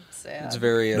so sad. It's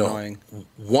very No. annoying.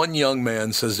 One young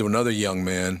man says to another young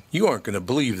man, you aren't going to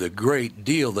believe the great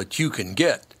deal that you can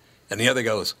get. And the other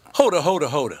goes, Hoda, hoda,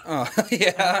 hoda.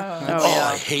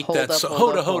 Yeah. I hate that song.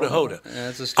 Hoda, hoda, hoda.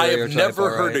 That's a I have stereotype, never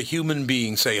all heard a right. human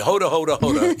being say hoda, hoda,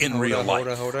 hoda in real life.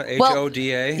 Hoda, hoda, Well,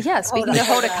 H-O-D-A. Yeah, speaking of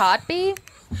Hoda Kotb,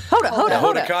 Hoda,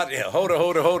 Hoda, hoda,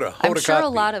 hoda, hoda. I'm sure a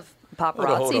Kotb. lot of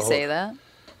paparazzi Hoda. say that.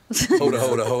 Hoda,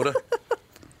 hoda, hoda.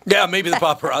 Yeah, maybe the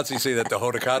paparazzi say that to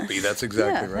Hoda Kotb. That's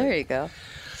exactly Yeah, right. there you go.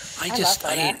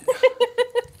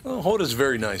 Hoda's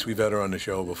very nice. We've had her on the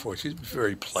show before. She's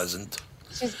very pleasant.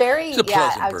 She's very, She's a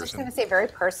pleasant I was just person. going to say very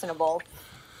personable.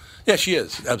 Yeah, she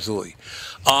is absolutely.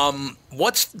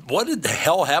 What did the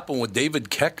hell happen with David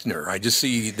Koechner? I just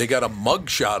see they got a mug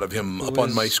shot of him up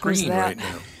on my screen that? right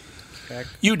now.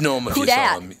 You'd know him if Who you dat?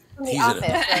 saw him. From The He's in Office,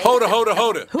 it. right? Hoda, hoda,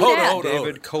 hoda. Hoda, dat? hoda,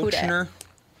 David hoda. Koechner.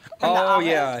 The Oh Office?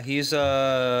 yeah,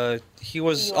 he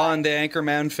was DUI. on the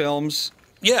Anchorman films,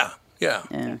 Yeah. Yeah.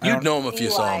 You'd know him if you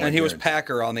saw him. DUI. and he was I guarantee.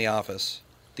 Packer on The Office,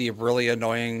 the really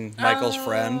annoying Michael's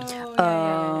friend.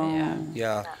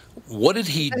 Yeah. What did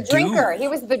he The do? drinker. He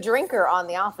was the drinker on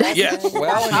The Office. Yes. And Well,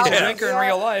 that's how he's a Yeah. drinker in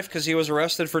real life because he was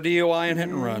arrested for DUI and hit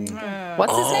and run.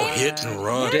 What's his Oh, name? hit and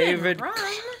run. David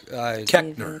Koechner. It's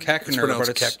Koechner, pronounced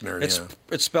but Koechner, it's, yeah.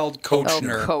 it's spelled Oh,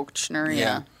 Koechner. Koechner,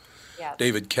 yeah. Yeah.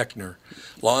 David Koechner.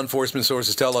 Law enforcement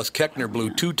sources tell us Koechner blew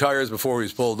 2 tires before he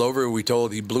was pulled over. We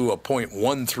told he blew a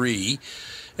 .13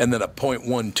 and then a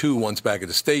 .12 once back at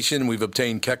the station. We've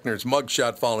obtained Koechner's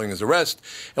mugshot following his arrest.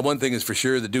 And one thing is for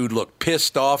sure, the dude looked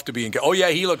pissed off to be in Oh, yeah,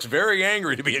 he looks very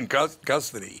angry to be in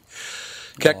custody.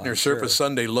 Koechner surfaced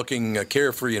Sunday looking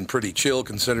carefree and pretty chill,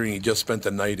 considering he just spent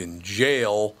the night in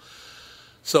jail.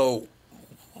 So,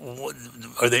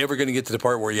 are they ever going to get to the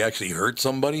part where he actually hurt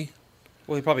somebody?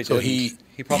 Well, he probably So didn't.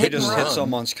 he probably hit and just hit run.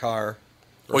 someone's car.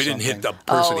 or Oh, he didn't hit the something.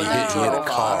 person. Oh, he hit a no.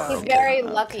 car. He's Okay. very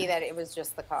lucky that it was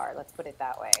just the car. Let's put it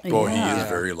that way. Boy, he Yeah. is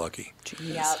very lucky.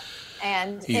 Yep.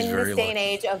 And He's in very this day and lucky.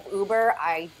 age of Uber,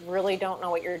 I really don't know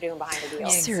what you're doing behind the wheel.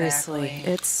 Seriously,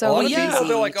 Exactly. it's A so lot of easy. people,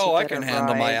 they're like, to oh, I get can a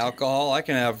handle my ride. alcohol. I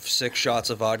can have 6 shots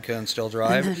of vodka and still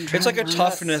drive. It's like a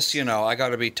toughness, I got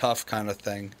to be tough kind of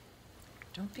thing.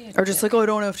 Don't be a Or just dick. like, oh, I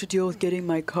don't have to deal with getting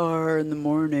my car in the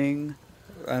morning.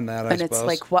 And that, I And suppose. it's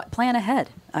like, what? Plan ahead.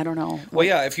 I don't know. Well,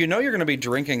 yeah, if you know you're going to be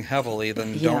drinking heavily,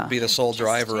 then Yeah. don't be the sole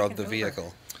driver take of the an Uber.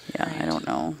 vehicle. Yeah, I don't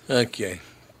know. Okay.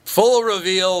 Full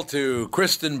reveal to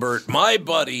Kristen Burt, my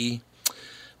buddy,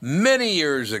 many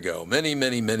years ago, many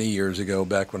years ago,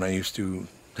 back when I used to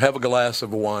have a glass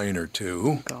of wine or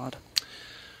two. God.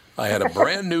 I had a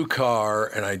brand new car,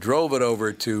 and I drove it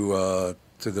over to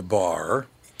the bar,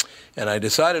 and I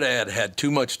decided I had had too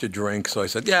much to drink, so I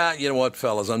said, yeah, you know what,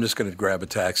 fellas, I'm just going to grab a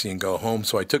taxi and go home.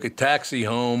 So I took a taxi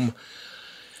home,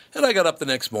 and I got up the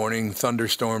next morning,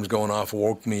 thunderstorms going off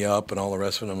woke me up and all the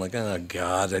rest of it. I'm like, oh,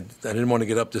 God, I didn't want to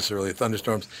get up this early,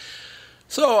 thunderstorms.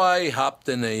 So I hopped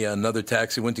in another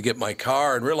taxi, went to get my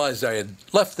car, and realized I had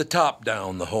left the top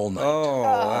down the whole night. Oh,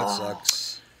 that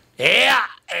sucks. Yeah.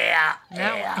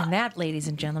 And that, ladies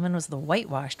and gentlemen, was the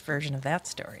whitewashed version of that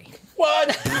story. What?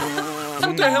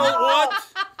 What the hell? What?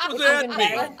 What does that Even mean?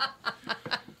 better.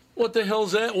 What the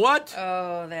hell's that? What?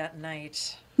 Oh, that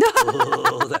night.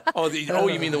 Oh,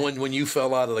 you mean the one when you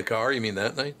fell out of the car? You mean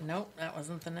that night? Nope, that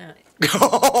wasn't the night.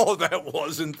 Oh, that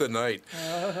wasn't the night.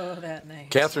 Oh, that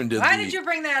night. Catherine did Why the. did you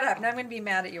bring that up? Now I'm going to be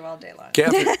mad at you all day long.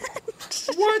 Catherine.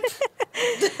 What?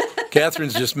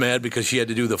 Catherine's just mad because she had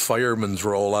to do the fireman's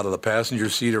roll out of the passenger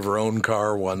seat of her own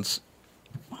car once.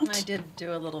 I did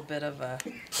do a little bit of a,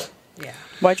 yeah.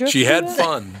 Why'd you have She to do had that?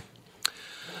 fun.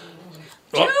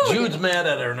 Oh, Jude's mad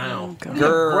at her now. What are you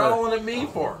Grr. growling at me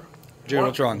for? Jude,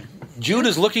 what's wrong? Jude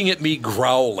is looking at me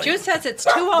growling. Jude says it's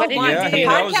 2:01. Yeah, the he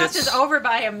knows podcast it's- is over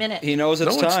by a minute. He knows no,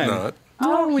 it's it's time. not.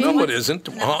 Oh, No, it isn't.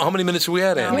 How many minutes are we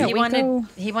at, Andy? Yeah, he we wanted go-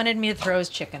 he wanted me to throw his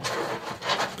chicken.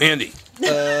 Andy,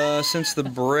 Since the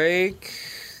break,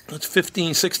 that's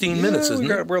 15, 16 minutes, isn't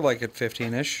it? we're like at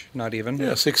 15-ish, not even.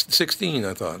 Yeah, 16,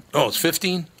 I thought. Oh, it's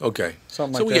 15? Okay.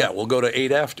 Something so, like that. yeah, we'll go to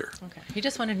 8 after. Okay. He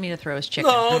just wanted me to throw his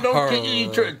chicken. No, don't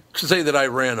you try to say that I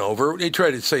ran over. You try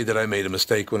to say that I made a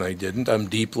mistake when I didn't. I'm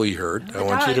deeply hurt. I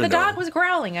want you to The know. dog was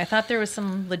growling. I thought there was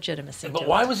some legitimacy to But it.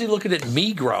 why was he looking at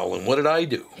me growling? What did I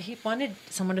do? He wanted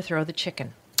someone to throw the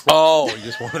chicken. Oh, he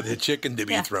just wanted the chicken to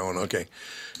be Yeah. thrown. Okay.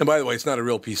 And by the way, it's not a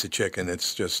real piece of chicken.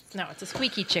 It's just. No, it's a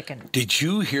squeaky chicken. Did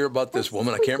you hear about this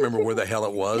woman? I can't remember where the hell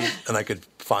it was, and I could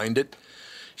find it.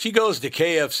 She goes to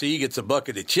KFC, gets a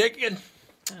bucket of chicken,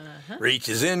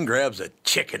 reaches in, grabs a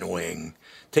chicken wing,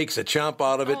 takes a chomp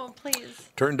out of it. Oh, please.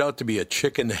 Turned out to be a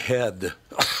chicken head.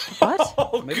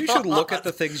 What? Maybe you should look at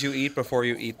the things you eat before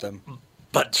you eat them.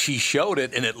 But she showed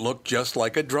it, and it looked just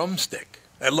like a drumstick.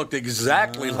 It looked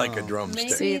exactly like a drumstick.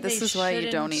 Maybe See, this they is why you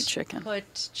don't eat shouldn't chicken.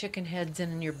 Put chicken heads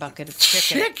in your bucket of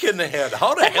chicken. Chicken head.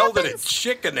 How the hell did a happens-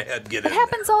 chicken head get It in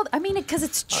happens there? all. I mean, because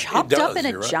it's chopped up does, in a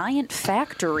you're right. giant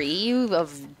factory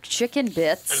of chicken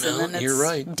bits, I know, and then it's you're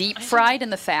right. deep fried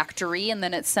in the factory, and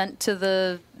then it's sent to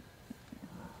the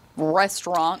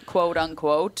restaurant, quote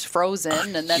unquote, frozen,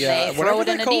 and then they throw whenever it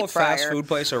in they a call deep a fast fryer. food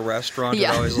place a restaurant,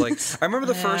 Yeah. it always like. I remember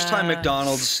the first time Yeah.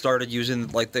 McDonald's started using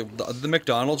like the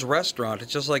McDonald's restaurant.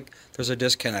 It's just like there's a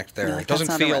disconnect there. You're like, It doesn't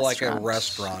 "That's not feel like a It's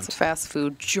restaurant. a fast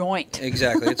food joint.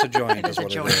 Exactly, it's a joint. is a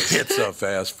what joint. it is. It's a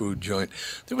fast food joint.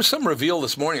 There was some reveal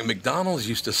this morning. McDonald's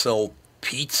used to sell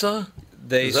pizza.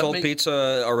 They Does that sold make-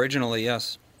 pizza originally,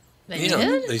 yes. They Yeah,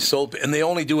 did? they sold, and they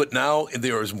only do it now.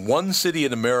 There is one city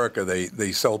in America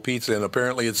they sell pizza, and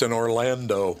apparently it's in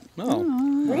Orlando. No.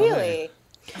 Really?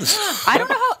 I don't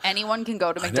know how anyone can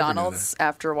go to never knew McDonald's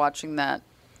after watching that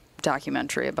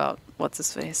documentary about what's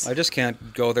his face. I just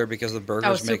can't go there because the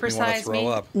burgers make me want to Supersize throw Me?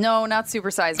 up. No, not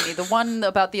Super Size Me. The one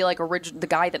about the the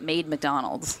guy that made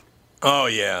McDonald's. Oh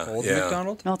yeah, Old yeah.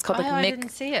 McDonald? No, it's called like I Mick didn't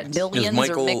see it. Millions Because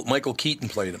or Mick. Michael Keaton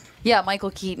played him. Yeah, Michael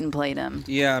Keaton played him.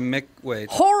 Yeah,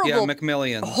 Horrible. Yeah,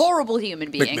 McMillions. Horrible human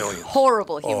being. McMillions.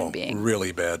 Horrible human Oh, being.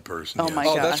 really bad person. Oh, yes. my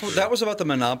Oh, gosh. that was about the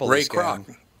Monopoly Ray scam.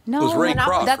 Kroc. No, it was Ray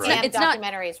Monopoly Kroc. that's right? not- Scam it's not-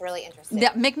 documentary is really interesting.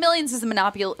 Yeah, McMillions is the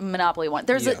Monopoly one.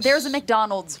 There's Yes. there's a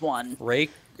McDonald's one Ray,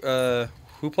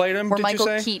 who played him? where did Michael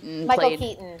you say? Keaton Michael played.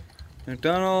 Keaton.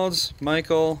 McDonald's,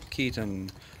 Michael Keaton.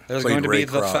 There's Played going to Ray be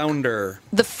the Kroc. founder.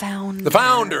 The founder. The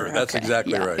founder, that's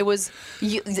exactly yeah. right. It was.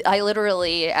 I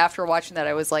literally, after watching that,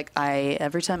 I was like,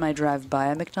 every time I drive by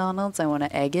a McDonald's, I want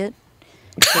to egg it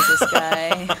because this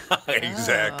guy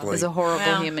exactly. is a horrible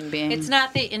Well, human being. It's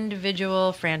not the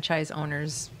individual franchise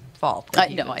owner's fault. I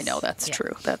You know. could I know. That's yeah.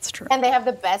 true. That's true. And they have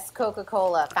the best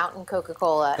Coca-Cola, fountain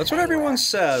Coca-Cola. That's what anywhere. everyone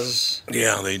says.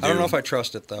 Yeah, they do. I don't know if I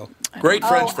trust it though. Great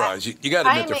French Oh, fries. You got to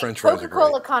I admit am the a French fries are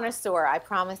Coca-Cola great. connoisseur. I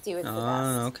promise you it's the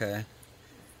best. Okay.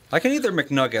 I can eat their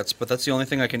McNuggets, but that's the only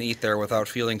thing I can eat there without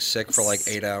feeling sick for like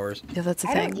 8 hours. Yeah, that's the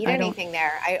I thing. don't eat anything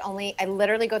there. I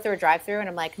literally go through a drive-through and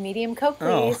I'm like, medium Coke,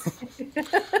 Oh. please.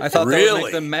 I thought that would Really?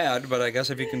 make them mad, but I guess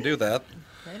if you can do that.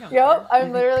 They don't Yep,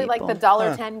 I'm literally like the People.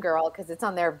 $1.10 girl because it's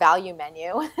on their value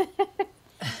menu.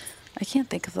 I can't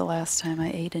think of the last time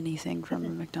I ate anything from a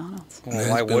McDonald's. Well, It's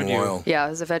why been would a you? while. Yeah,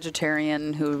 as a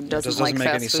vegetarian who doesn't doesn't like make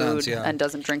fast any food sense, yeah. and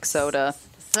doesn't drink soda.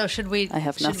 So should we? I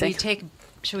have should nothing.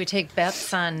 Should we take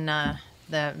bets on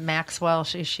the Maxwell?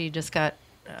 She just got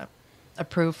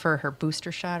approved for her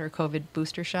booster shot or COVID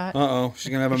booster shot. Uh-oh, she's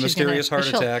going to have a She's mysterious gonna-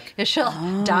 heart attack. She'll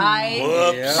Oh. die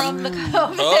Whoops. from the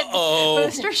COVID Uh-oh.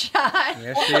 booster shot.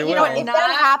 Yes, she You know, will. if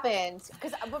that happened,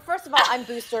 because first of all, I'm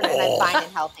boosted and I'm fine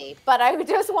and healthy. But I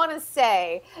just want to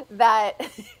say that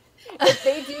if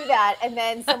they do that and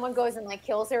then someone goes and like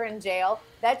kills her in jail,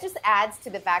 that just adds to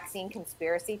the vaccine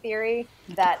conspiracy theory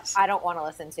that I don't want to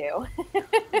listen to.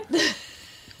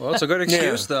 Well, it's a good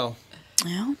excuse, though.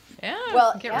 Yeah. Yeah.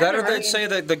 Well, get yeah. rid That or of her. they'd say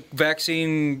that the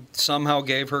vaccine somehow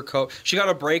gave her she got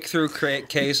a breakthrough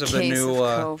case of the Case new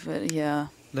of COVID. Yeah.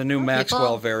 the new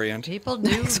Maxwell variant. People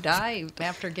do die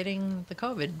after getting the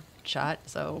COVID shot,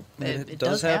 so it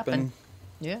does happen.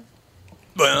 Yeah.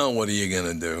 Well, what are you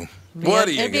going to do? What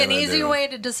are you It'd be going an to easy do? way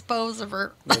to dispose of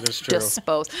her. That is true.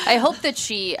 Dispose. I hope that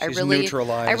She's I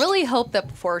neutralized. really hope that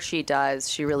before she dies,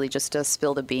 she really just does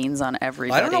spill the beans on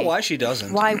everybody. I don't know why she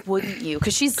doesn't. Why wouldn't you?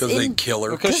 Because she's Because they kill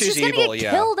her. Because she's she's gonna evil, get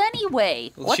yeah. killed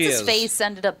anyway. Well, What's she his is. face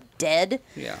ended up dead.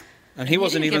 Yeah. And he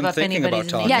wasn't didn't even give up thinking about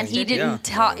anybody's talking. name. Yeah, and he did he? didn't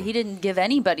talk. He didn't give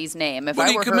anybody's name. If But I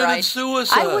he were her, committed I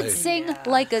suicide. would sing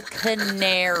like a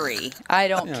canary. I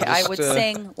don't Yeah, care. I just, would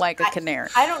sing like a canary.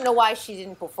 I don't know why she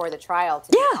didn't before the trial,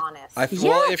 to be Yeah. honest.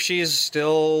 Well, Yeah. if she's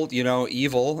still,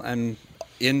 evil and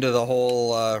into the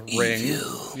whole ring,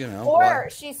 Or why-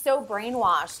 she's so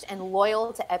brainwashed and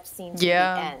loyal to Epstein to the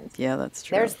Yeah, end. yeah, that's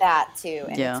true. There's that too,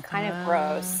 and Yeah. it's kind of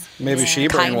gross. maybe she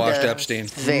Kinda. brainwashed Epstein.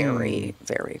 Very,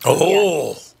 very.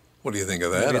 Oh, what do you think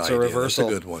of that Maybe it's a idea? reversal.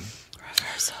 That's a good one.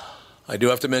 I do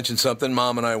have to mention something.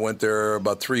 Mom and I went there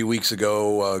about 3 weeks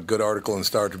ago. A good article in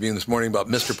Star Tribune this morning about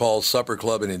Mr. Paul's Supper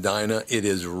Club in Edina. It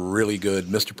is really good.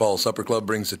 Mr. Paul's Supper Club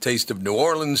brings the taste of New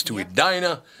Orleans to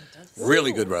Edina.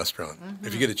 Really good restaurant.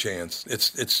 If you get a chance,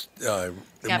 it's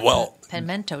Got well.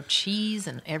 pimento cheese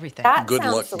and everything. That Good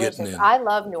sounds luck delicious. getting in. I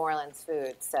love New Orleans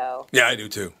food, so Yeah, I do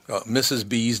too. Mrs.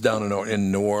 B's down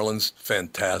in New Orleans,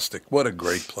 fantastic. What a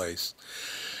great place.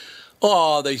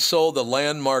 Oh, they sold the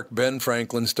landmark Ben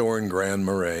Franklin store in Grand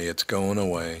Marais. It's going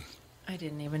away. I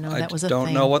didn't even know I that was a don't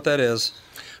thing. know what that is.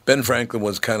 Ben Franklin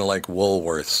was kind of like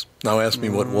Woolworths. Now ask me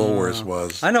what Woolworths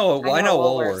was. I know I know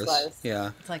Woolworths. Woolworths was.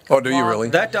 Yeah. It's like Oh, do you Walmart. really?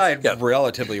 That died Yeah.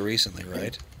 relatively recently,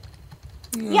 right?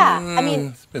 Yeah, I mean,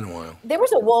 It's been a while. there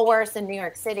was a Woolworths in New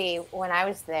York City when I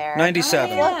was there. 97.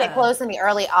 I feel like they closed in the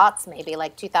early aughts, maybe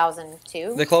like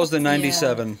 2002. They closed in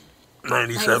 97.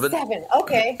 97. 97.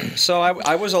 Okay. So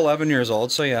I was 11 years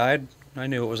old, so yeah, I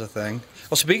knew it was a thing.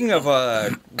 Well, speaking of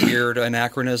weird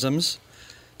anachronisms,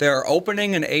 they're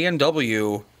opening an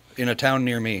A&W in a town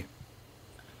near me.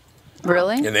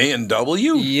 Really? An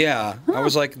A&W? Yeah. I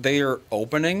was like, they are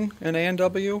opening an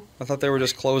A&W? I thought they were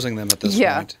just closing them at this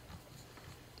point.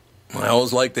 I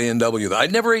always liked A&W. I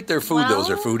never ate their food, though. Is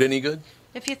their food any good?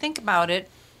 If you think about it,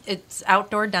 it's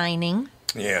outdoor dining.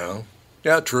 Yeah.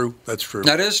 Yeah, true. That's true.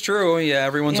 That is true. Yeah,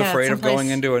 everyone's Yeah, afraid of someplace- going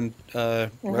into a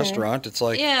restaurant. It's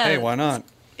like, Yeah. hey, why not?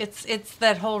 It's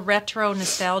that whole retro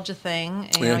nostalgia thing.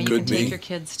 You Yeah, know, you could can take be. your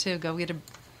kids to go get a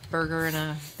burger and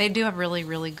a. They do have really,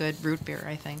 really good root beer,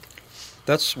 I think.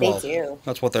 That's do.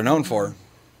 that's what they're known for.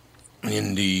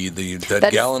 Indeed. That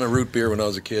That's- gallon of root beer when I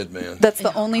was a kid, man. That's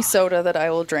the only soda that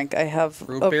I will drink. I have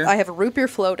Root beer? I have a root beer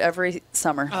float every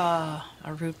summer.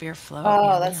 A root beer float.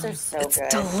 Oh, yum, that's yum. just so It's good.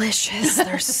 delicious.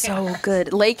 They're so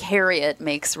good. Lake Harriet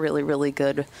makes really, really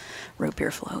good root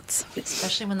beer floats.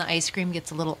 Especially when the ice cream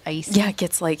gets a little icy. Yeah, it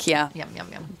gets like, yeah, Yum, yum,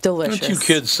 yum. delicious. Don't you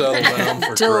kids settle down,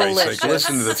 for Christ's Delicious. sake.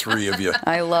 Listen to the three of you.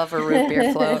 I love a root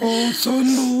beer float. It's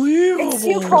unbelievable. It's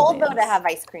too cold though to have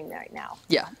ice cream right now.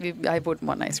 Yeah, I wouldn't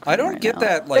want ice cream. I don't right get now.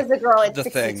 that. Like There's a girl at the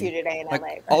 62 thing. today in Like, LA.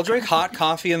 right? I'll drink hot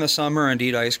coffee in the summer and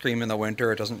eat ice cream in the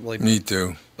winter. It doesn't really. Me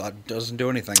too. That doesn't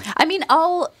do anything. I mean,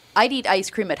 I'd eat ice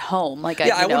cream at home, like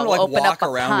Yeah, I I wouldn't, like, open walk up a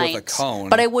around with a pint, cone.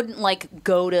 but I wouldn't like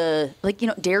go to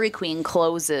Dairy Queen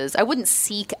closes. I wouldn't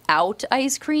seek out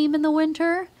ice cream in the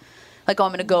winter. Like,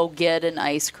 I'm gonna go get an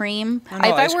ice cream. I don't know,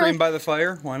 If I ice were, cream by the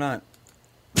fire. Why not?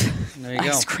 There you go.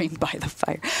 ice cream by the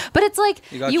fire, but it's like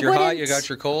You got your hot. wouldn't- You got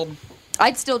your cold.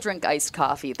 I'd still drink iced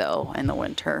coffee though in the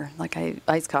winter. Like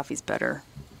iced coffee's better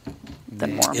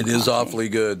than warm. It is coffee. awfully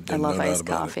good. I and love no doubt iced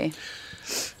about it. coffee.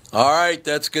 All right,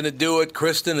 that's going to do it.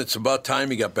 Kristen, it's about time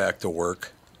you got back to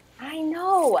work. I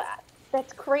know.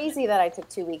 That's crazy that I took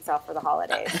 2 weeks off for the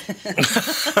holidays.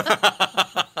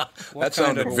 That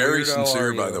sounded very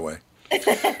sincere, by the way.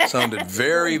 Sounded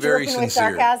very, very Dripping with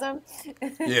sincere. sarcasm.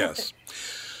 Yes.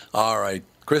 All right.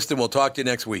 Kristen, we'll talk to you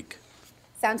next week.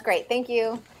 Sounds great. Thank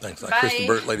you. Thanks. Bye. Kristen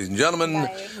Burt, ladies and gentlemen.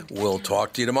 Bye. We'll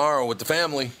talk to you tomorrow with the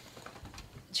family.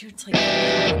 Jude's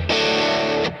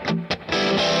like.